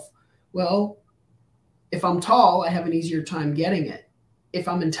shelf, well, if I'm tall, I have an easier time getting it. If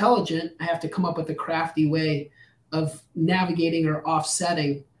I'm intelligent, I have to come up with a crafty way of navigating or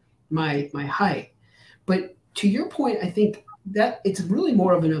offsetting my height. But to your point, I think that it's really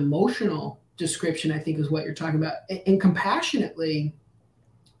more of an emotional description, I think, is what you're talking about. And compassionately,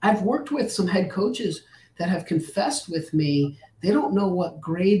 I've worked with some head coaches that have confessed with me they don't know what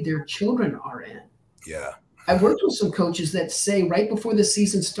grade their children are in. Yeah. I've worked with some coaches that say right before the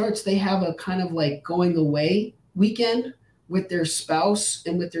season starts, they have a kind of like going away weekend with their spouse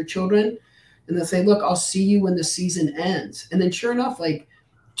and with their children. And they'll say, look, I'll see you when the season ends. And then sure enough, like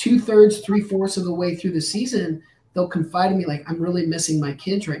 2/3, 3/4 of the way through the season, they'll confide in me like, I'm really missing my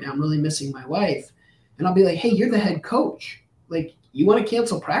kids right now. I'm really missing my wife. And I'll be like, hey, you're the head coach. Like, you want to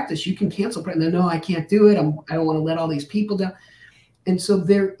cancel practice? You can cancel practice. No, I can't do it. I don't want to let all these people down. And so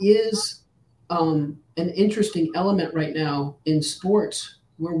there is an interesting element right now in sports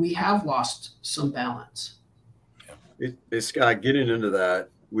where we have lost some balance. Hey, Scott, getting into that,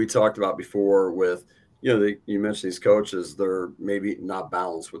 we talked about before with, you mentioned these coaches, they're maybe not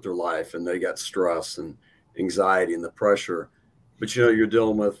balanced with their life and they got stress and anxiety and the pressure. But, you're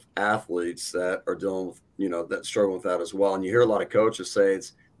dealing with athletes that are dealing with, that struggle with that as well. And you hear a lot of coaches say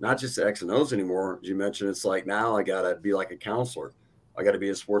it's not just the X and O's anymore. As you mentioned, it's like now I got to be like a counselor. I got to be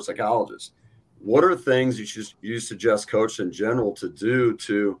a sports psychologist. What are things you suggest coaches in general to do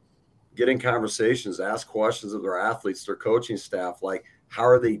to get in conversations, ask questions of their athletes, their coaching staff, like how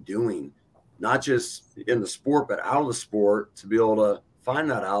are they doing, not just in the sport, but out of the sport, to be able to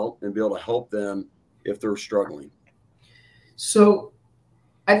find that out and be able to help them if they're struggling? So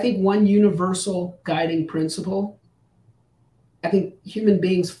I think one universal guiding principle, I think human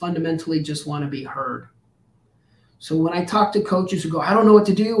beings fundamentally just want to be heard. So when I talk to coaches who go, I don't know what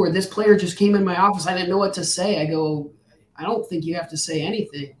to do, or this player just came in my office, I didn't know what to say, I go, I don't think you have to say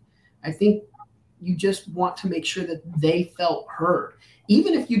anything. I think you just want to make sure that they felt heard.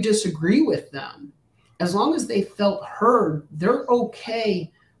 Even if you disagree with them, as long as they felt heard, they're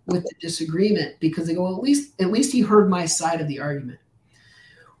okay with the disagreement because they go, well, at least he heard my side of the argument.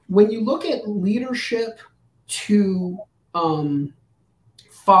 When you look at leadership to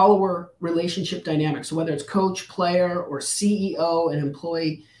follower relationship dynamics, so whether it's coach, player, or CEO and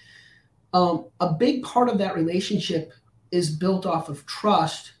employee, a big part of that relationship is built off of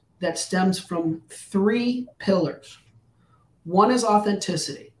trust that stems from 3 pillars. One is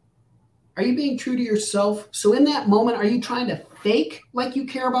authenticity. Are you being true to yourself? So in that moment, are you trying to fake like you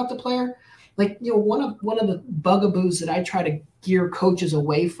care about the player? Like, one of the bugaboos that I try to gear coaches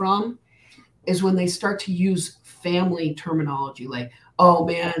away from is when they start to use family terminology, like, oh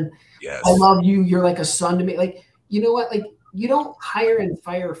man, yes, I love you. You're like a son to me. Like, you know what? Like, you don't hire and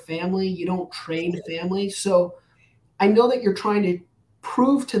fire family. You don't train family. So I know that you're trying to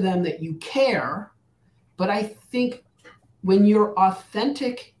prove to them that you care, but I think when you're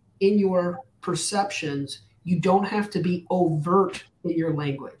authentic in your perceptions, you don't have to be overt in your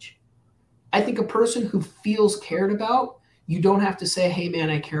language. I think a person who feels cared about, you don't have to say, hey man,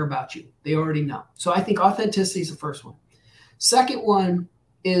 I care about you. They already know. So I think authenticity is the first one. Second one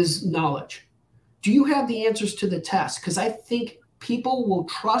is knowledge. Do you have the answers to the test? Because I think people will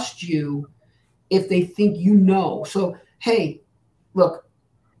trust you if they think you know. So, hey, look,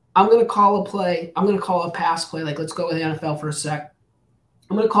 I'm going to call a play. I'm going to call a pass play. Like, let's go with the NFL for a sec.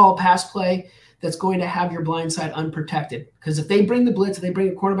 I'm going to call a pass play that's going to have your blind side unprotected. Because if they bring the blitz, if they bring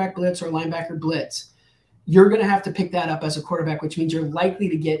a quarterback blitz or a linebacker blitz, you're going to have to pick that up as a quarterback, which means you're likely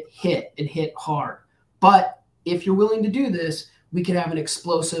to get hit and hit hard. But if you're willing to do this, we could have an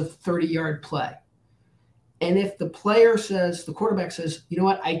explosive 30-yard play. And if the player says, the quarterback says, you know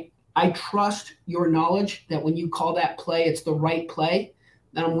what, I trust your knowledge that when you call that play, it's the right play,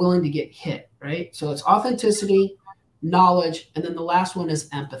 then I'm willing to get hit, right? So it's authenticity, knowledge, and then the last one is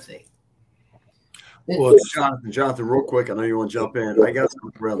empathy. Well, Jonathan, real quick, I know you want to jump in. I got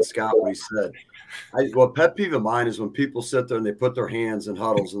something around Scott what he said. What pet peeve of mine is when people sit there and they put their hands in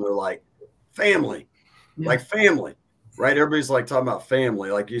huddles and they're like, family, like family, right? Everybody's like talking about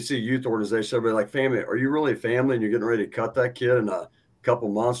family. Like you see youth organization, everybody like family. Are you really a family and you're getting ready to cut that kid in a couple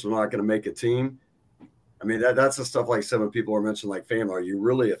months? They're not going to make a team. I mean, that's the stuff like when people are mentioning like family. Are you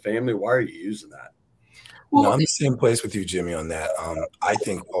really a family? Why are you using that? Well, no, I'm in the same place with you, Jimmy, on that. I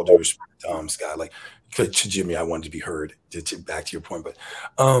think all due respect, Scott, like to Jimmy, I wanted to be heard. Back to your point,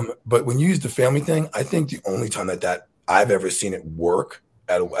 but when you use the family thing, I think the only time that I've ever seen it work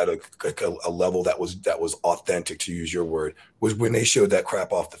at a level that was authentic, to use your word, was when they showed that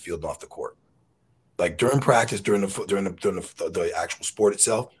crap off the field and off the court, like during practice, during the actual sport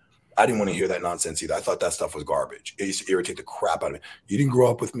itself. I didn't want to hear that nonsense either. I thought that stuff was garbage. It used to irritate the crap out of me. You didn't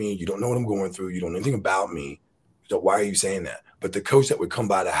grow up with me. You don't know what I'm going through. You don't know anything about me. So why are you saying that? But the coach that would come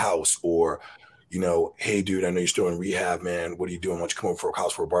by the house or, hey, dude, I know you're still in rehab, man. What are you doing? Why don't you come over for a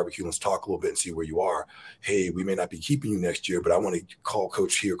house for a barbecue? Let's talk a little bit and see where you are. Hey, we may not be keeping you next year, but I want to call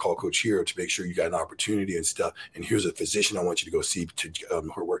coach here to make sure you got an opportunity and stuff. And here's a physician I want you to go see to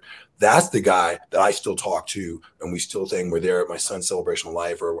her work. That's the guy that I still talk to, and we still think we're there at my son's celebration of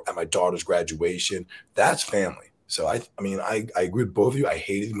life or at my daughter's graduation. That's family. So I agree with both of you. I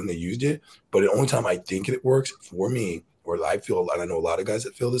hated when they used it, but the only time I think it works for me, or I feel, and I know a lot of guys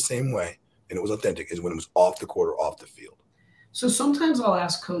that feel the same way, and it was authentic, is when it was off the court or off the field. So sometimes I'll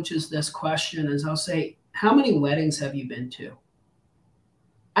ask coaches this question is I'll say, how many weddings have you been to?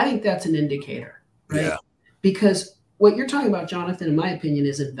 I think that's an indicator, right? Yeah. Because what you're talking about, Jonathan, in my opinion,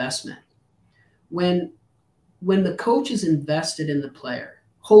 is investment. When the coach is invested in the player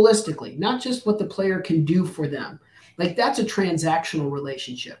holistically, not just what the player can do for them, like that's a transactional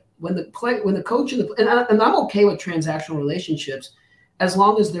relationship. When the coach and I'm okay with transactional relationships as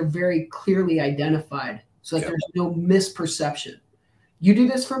long as they're very clearly identified so that there's no misperception. You do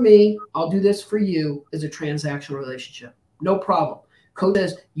this for me, I'll do this for you is a transactional relationship. No problem. Coach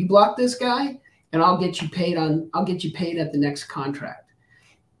says, you block this guy and I'll get you paid at the next contract.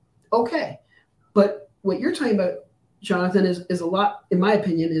 Okay. But what you're talking about, Jonathan, is a lot, in my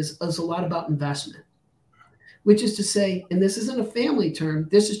opinion, is a lot about investment, which is to say, and this isn't a family term,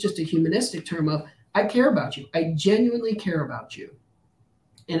 this is just a humanistic term of, I care about you. I genuinely care about you.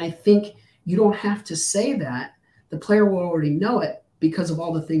 And I think you don't have to say that. The player will already know it because of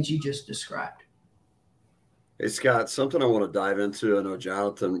all the things you just described. Hey, Scott, something I want to dive into. I know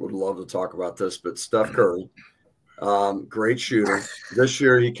Jonathan would love to talk about this, but Steph Curry, great shooter. This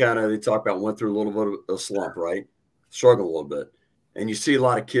year, they talk about went through a little bit of a slump, right? Struggled a little bit. And you see a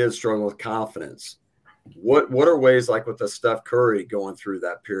lot of kids struggling with confidence. What are ways like with the Steph Curry going through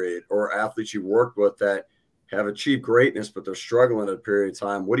that period, or athletes you worked with that have achieved greatness, but they're struggling at a period of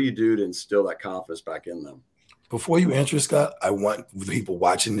time? What do you do to instill that confidence back in them? Before you answer, Scott, I want the people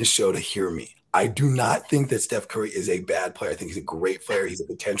watching this show to hear me. I do not think that Steph Curry is a bad player. I think he's a great player. He's a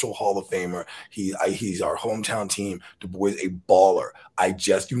potential Hall of Famer. He's our hometown team. Du Bois is a baller. I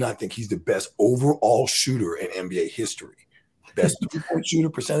just do not think he's the best overall shooter in NBA history. Best three-point shooter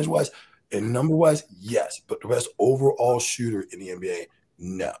percentage-wise and number-wise, yes. But the best overall shooter in the NBA,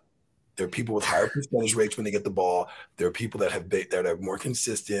 no. There are people with higher percentage rates when they get the ball. There are people that are more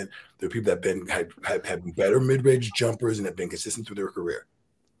consistent. There are people that have better mid-range jumpers and have been consistent through their career.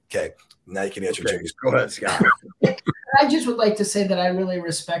 Okay, now you can answer Jimmy's. Go ahead, Scott. I just would like to say that I really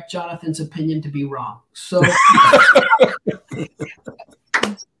respect Jonathan's opinion to be wrong. So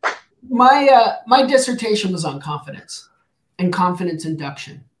my dissertation was on confidence and confidence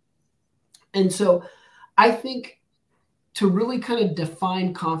induction. And so I think to really kind of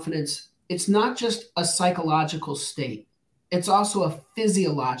define confidence, it's not just a psychological state. It's also a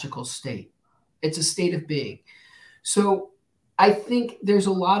physiological state. It's a state of being. So I think there's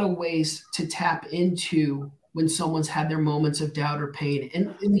a lot of ways to tap into when someone's had their moments of doubt or pain.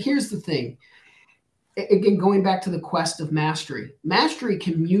 And here's the thing. again, going back to the quest of mastery, mastery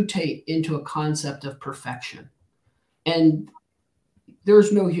can mutate into a concept of perfection. And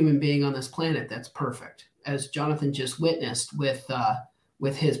there's no human being on this planet that's perfect, as Jonathan just witnessed with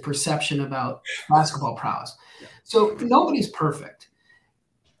his perception about basketball prowess. So nobody's perfect.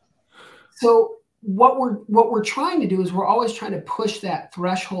 So what we're trying to do is we're always trying to push that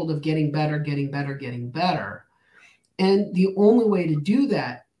threshold of getting better, getting better, getting better. And the only way to do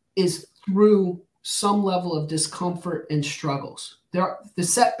that is through some level of discomfort and struggles. There are the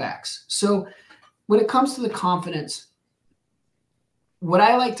setbacks. So when it comes to the confidence, what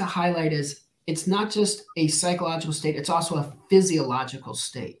I like to highlight is it's not just a psychological state, it's also a physiological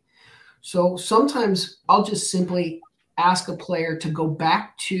state. So sometimes I'll just simply ask a player to go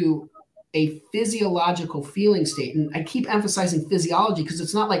back to a physiological feeling state. And I keep emphasizing physiology because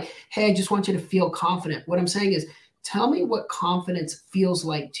it's not like, hey, I just want you to feel confident. What I'm saying is, tell me what confidence feels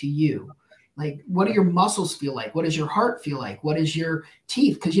like to you. Like, what do your muscles feel like? What does your heart feel like? What is your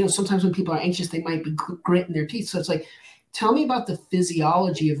teeth? Because, sometimes when people are anxious, they might be gritting their teeth. So it's like, tell me about the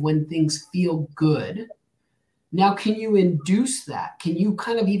physiology of when things feel good. Now, can you induce that? Can you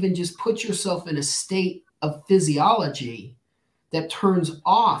kind of even just put yourself in a state of physiology that turns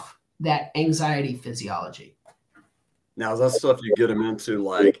off that anxiety physiology? Now, is that stuff you get them into,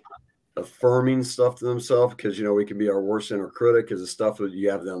 like affirming stuff to themselves? Because, we can be our worst inner critic. Is the stuff that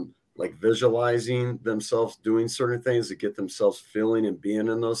you have them like visualizing themselves doing certain things to get themselves feeling and being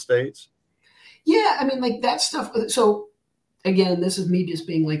in those states? Yeah, I mean, like that stuff. So again, this is me just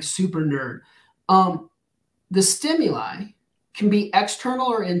being like super nerd. The stimuli can be external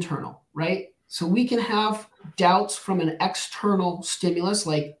or internal, right? So we can have doubts from an external stimulus,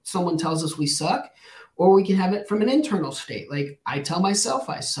 like someone tells us we suck, or we can have it from an internal state, like I tell myself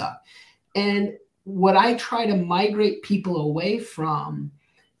I suck. And what I try to migrate people away from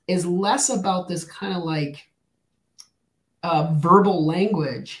is less about this kind of like verbal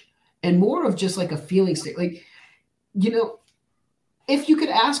language and more of just like a feeling state. Like, if you could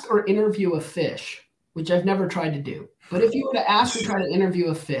ask or interview a fish, which I've never tried to do, but if you were to ask or try to interview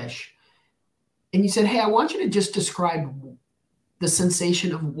a fish and you said, hey, I want you to just describe the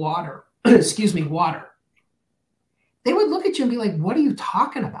sensation of water, water, they would look at you and be like, what are you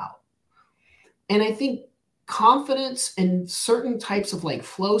talking about? And I think confidence and certain types of like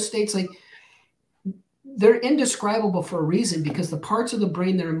flow states, like they're indescribable for a reason, because the parts of the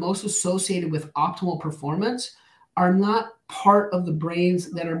brain that are most associated with optimal performance are not part of the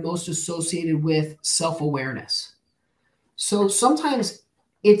brains that are most associated with self-awareness. So sometimes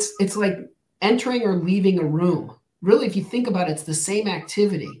it's like entering or leaving a room. Really, if you think about it, it's the same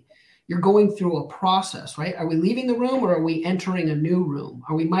activity. You're going through a process, right? Are we leaving the room or are we entering a new room?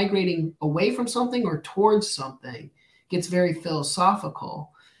 Are we migrating away from something or towards something? It gets very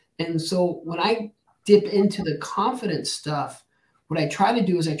philosophical. And so when I dip into the confidence stuff, what I try to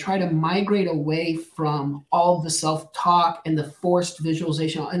do is I try to migrate away from all the self-talk and the forced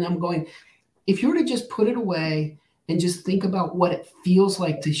visualization. And I'm going, if you were to just put it away and just think about what it feels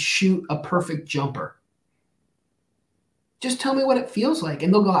like to shoot a perfect jumper, just tell me what it feels like.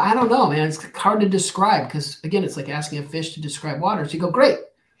 And they'll go, I don't know, man. It's hard to describe, because again, it's like asking a fish to describe water. So you go, great.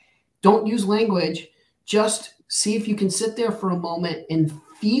 Don't use language. Just see if you can sit there for a moment and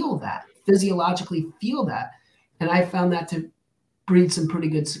feel that, physiologically feel that. And I found that to breed some pretty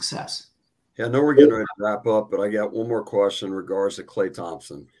good success. Yeah, I know we're getting ready to wrap up, but I got one more question in regards to Klay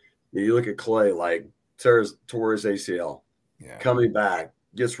Thompson. You look at Klay, like tore his ACL, coming back,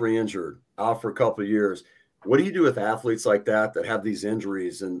 gets re-injured, out for a couple of years. What do you do with athletes like that have these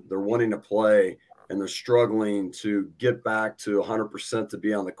injuries and they're wanting to play and they're struggling to get back to 100% to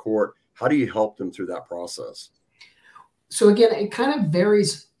be on the court? How do you help them through that process? So again, it kind of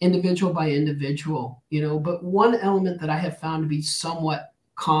varies individual by individual, but one element that I have found to be somewhat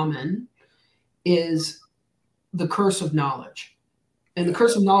common is the curse of knowledge. And the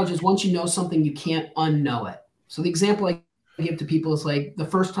curse of knowledge is once you know something, you can't unknow it. So the example I give to people is like the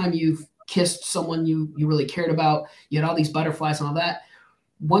first time you've kissed someone you really cared about, you had all these butterflies and all that.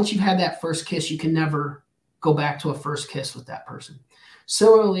 Once you've had that first kiss, you can never go back to a first kiss with that person.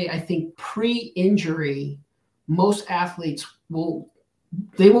 Similarly, I think pre-injury, most athletes won't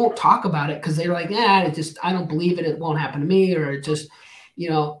talk about it because they're like, I don't believe it. It won't happen to me. Or it just,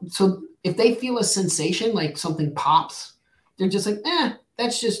 so if they feel a sensation, like something pops, they're just like,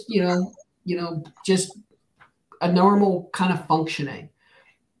 that's just, just a normal kind of functioning.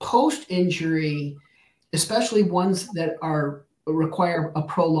 Post-injury, especially ones that require a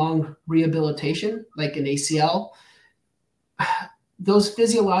prolonged rehabilitation, like an ACL, those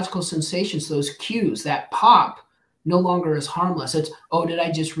physiological sensations, those cues, that pop, no longer is harmless. It's, did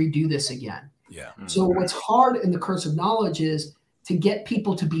I just redo this again? Yeah. So what's hard in the curse of knowledge is to get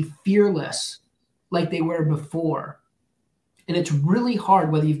people to be fearless like they were before. And it's really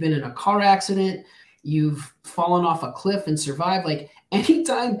hard, whether you've been in a car accident, you've fallen off a cliff and survived. Like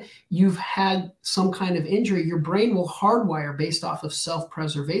anytime you've had some kind of injury, your brain will hardwire based off of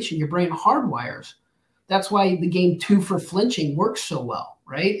self-preservation. Your brain hardwires. That's why the game 2 for flinching works so well,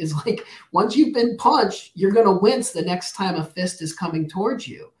 right? Is like once you've been punched, you're going to wince the next time a fist is coming towards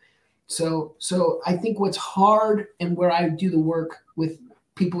you. So I think what's hard and where I do the work with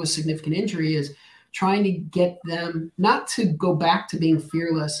people with significant injury is trying to get them not to go back to being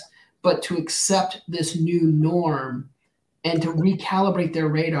fearless, but to accept this new norm and to recalibrate their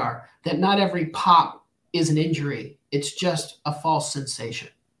radar that not every pop is an injury. It's just a false sensation.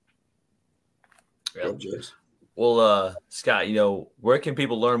 Yeah. Well, Scott, where can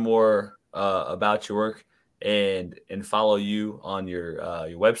people learn more about your work and follow you on your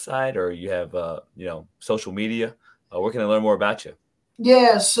website, or you have social media? Where can I learn more about you?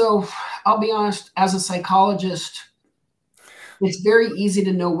 Yeah, so I'll be honest, as a psychologist, it's very easy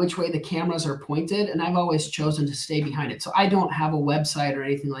to know which way the cameras are pointed, and I've always chosen to stay behind it. So I don't have a website or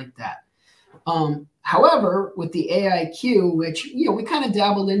anything like that. However, with the AIQ, which we kind of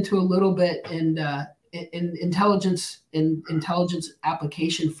dabbled into a little bit in intelligence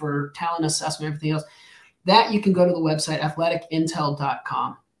application for talent assessment, everything else, that you can go to the website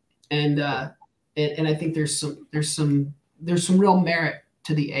athleticintel.com, and I think there's some real merit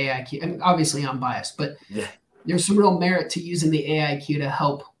to the AIQ. I mean, obviously I'm biased, but there's some real merit to using the AIQ to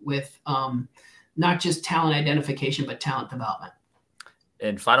help with not just talent identification, but talent development.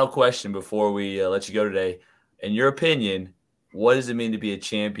 And final question before we let you go today. In your opinion, what does it mean to be a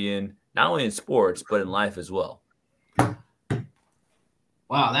champion, not only in sports, but in life as well?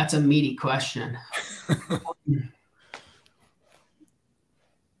 Wow, that's a meaty question.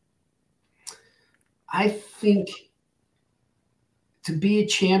 I think to be a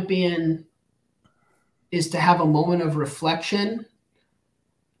champion is to have a moment of reflection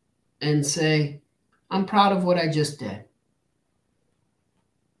and say, I'm proud of what I just did.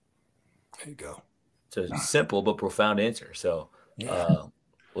 There you go. It's a simple but profound answer. So, well,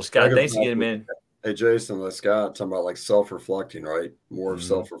 Scott, thanks again, man. Hey, Jason, like Scott, talking about like self-reflecting, right? More of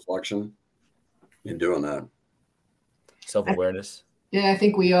self-reflection in doing that. Self-awareness. Yeah, I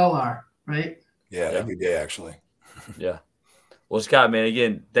think we all are, right? Yeah, every day, actually. Yeah. Well, Scott, man,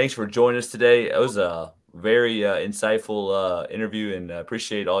 again, thanks for joining us today. It was a very insightful interview, and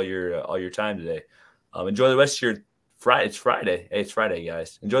appreciate all your time today. Enjoy the rest of your Friday. It's Friday. Hey, it's Friday,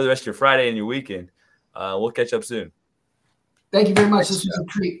 guys. Enjoy the rest of your Friday and your weekend. We'll catch up soon. Thank you very much. This was a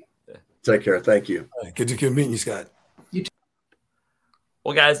treat. Take care. Thank you. Good to meet you, Scott. You too.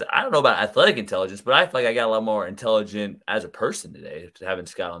 Well, guys, I don't know about athletic intelligence, but I feel like I got a lot more intelligent as a person today having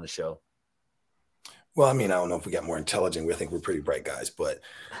Scott on the show. Well, I mean, I don't know if we got more intelligent. I think we're pretty bright guys, but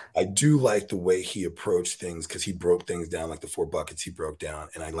I do like the way he approached things because he broke things down like the 4 buckets he broke down.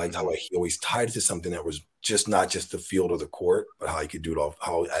 And I liked how he always tied it to something that was just not just the field or the court, but how he could do it off,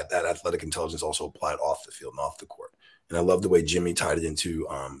 how that athletic intelligence also applied off the field and off the court. And I love the way Jimmy tied it into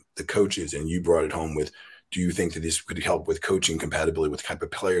the coaches, and you brought it home with, do you think that this could help with coaching compatibility with the type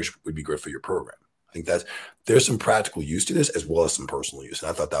of players would be good for your program? I think there's some practical use to this as well as some personal use.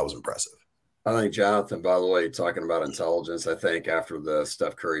 And I thought that was impressive. I think, Jonathan, by the way, talking about intelligence, I think after the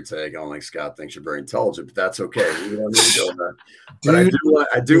Steph Curry take, I don't think Scott thinks you're very intelligent, but that's okay. We don't need to go there. But I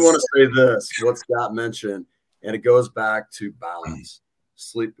do want to say this, what Scott mentioned, and it goes back to balance,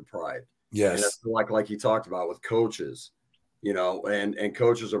 sleep deprived. Yes. And like you talked about with coaches, and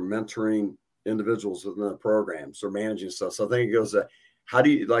coaches are mentoring individuals within the programs. They're managing stuff. So I think it goes to, how do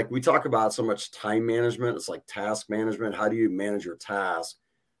you, like we talk about so much time management, it's like task management. How do you manage your task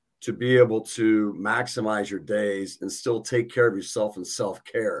to be able to maximize your days and still take care of yourself and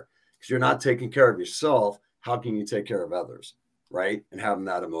self-care? Because you're not taking care of yourself, how can you take care of others, right? And having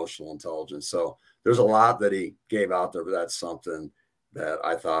that emotional intelligence. So there's a lot that he gave out there, but that's something that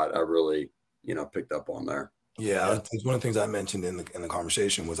I thought I really, picked up on there. Yeah, it's one of the things I mentioned in the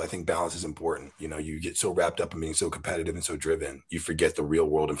conversation was I think balance is important. You get so wrapped up in being so competitive and so driven, you forget the real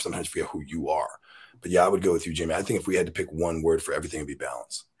world and sometimes forget who you are. But yeah, I would go with you, Jamie. I think if we had to pick one word for everything, it'd be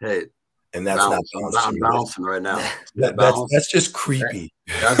balance. Hey, and that's balance. not balance. I'm balancing right now. That's just creepy.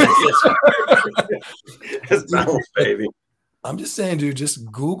 It's balance, baby. I'm just saying, dude, just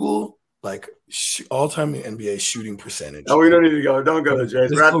Google like all-time NBA shooting percentage. Oh, we don't need to go. Don't go to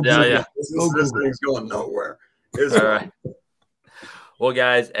Jason. This thing's going nowhere. All right. Well,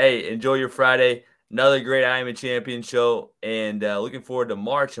 guys, hey, enjoy your Friday. Another great I Am a Champion show, and looking forward to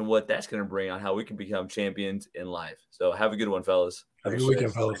March and what that's going to bring on how we can become champions in life. So have a good one, fellas. Have a good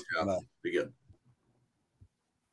weekend, fellas. Be good.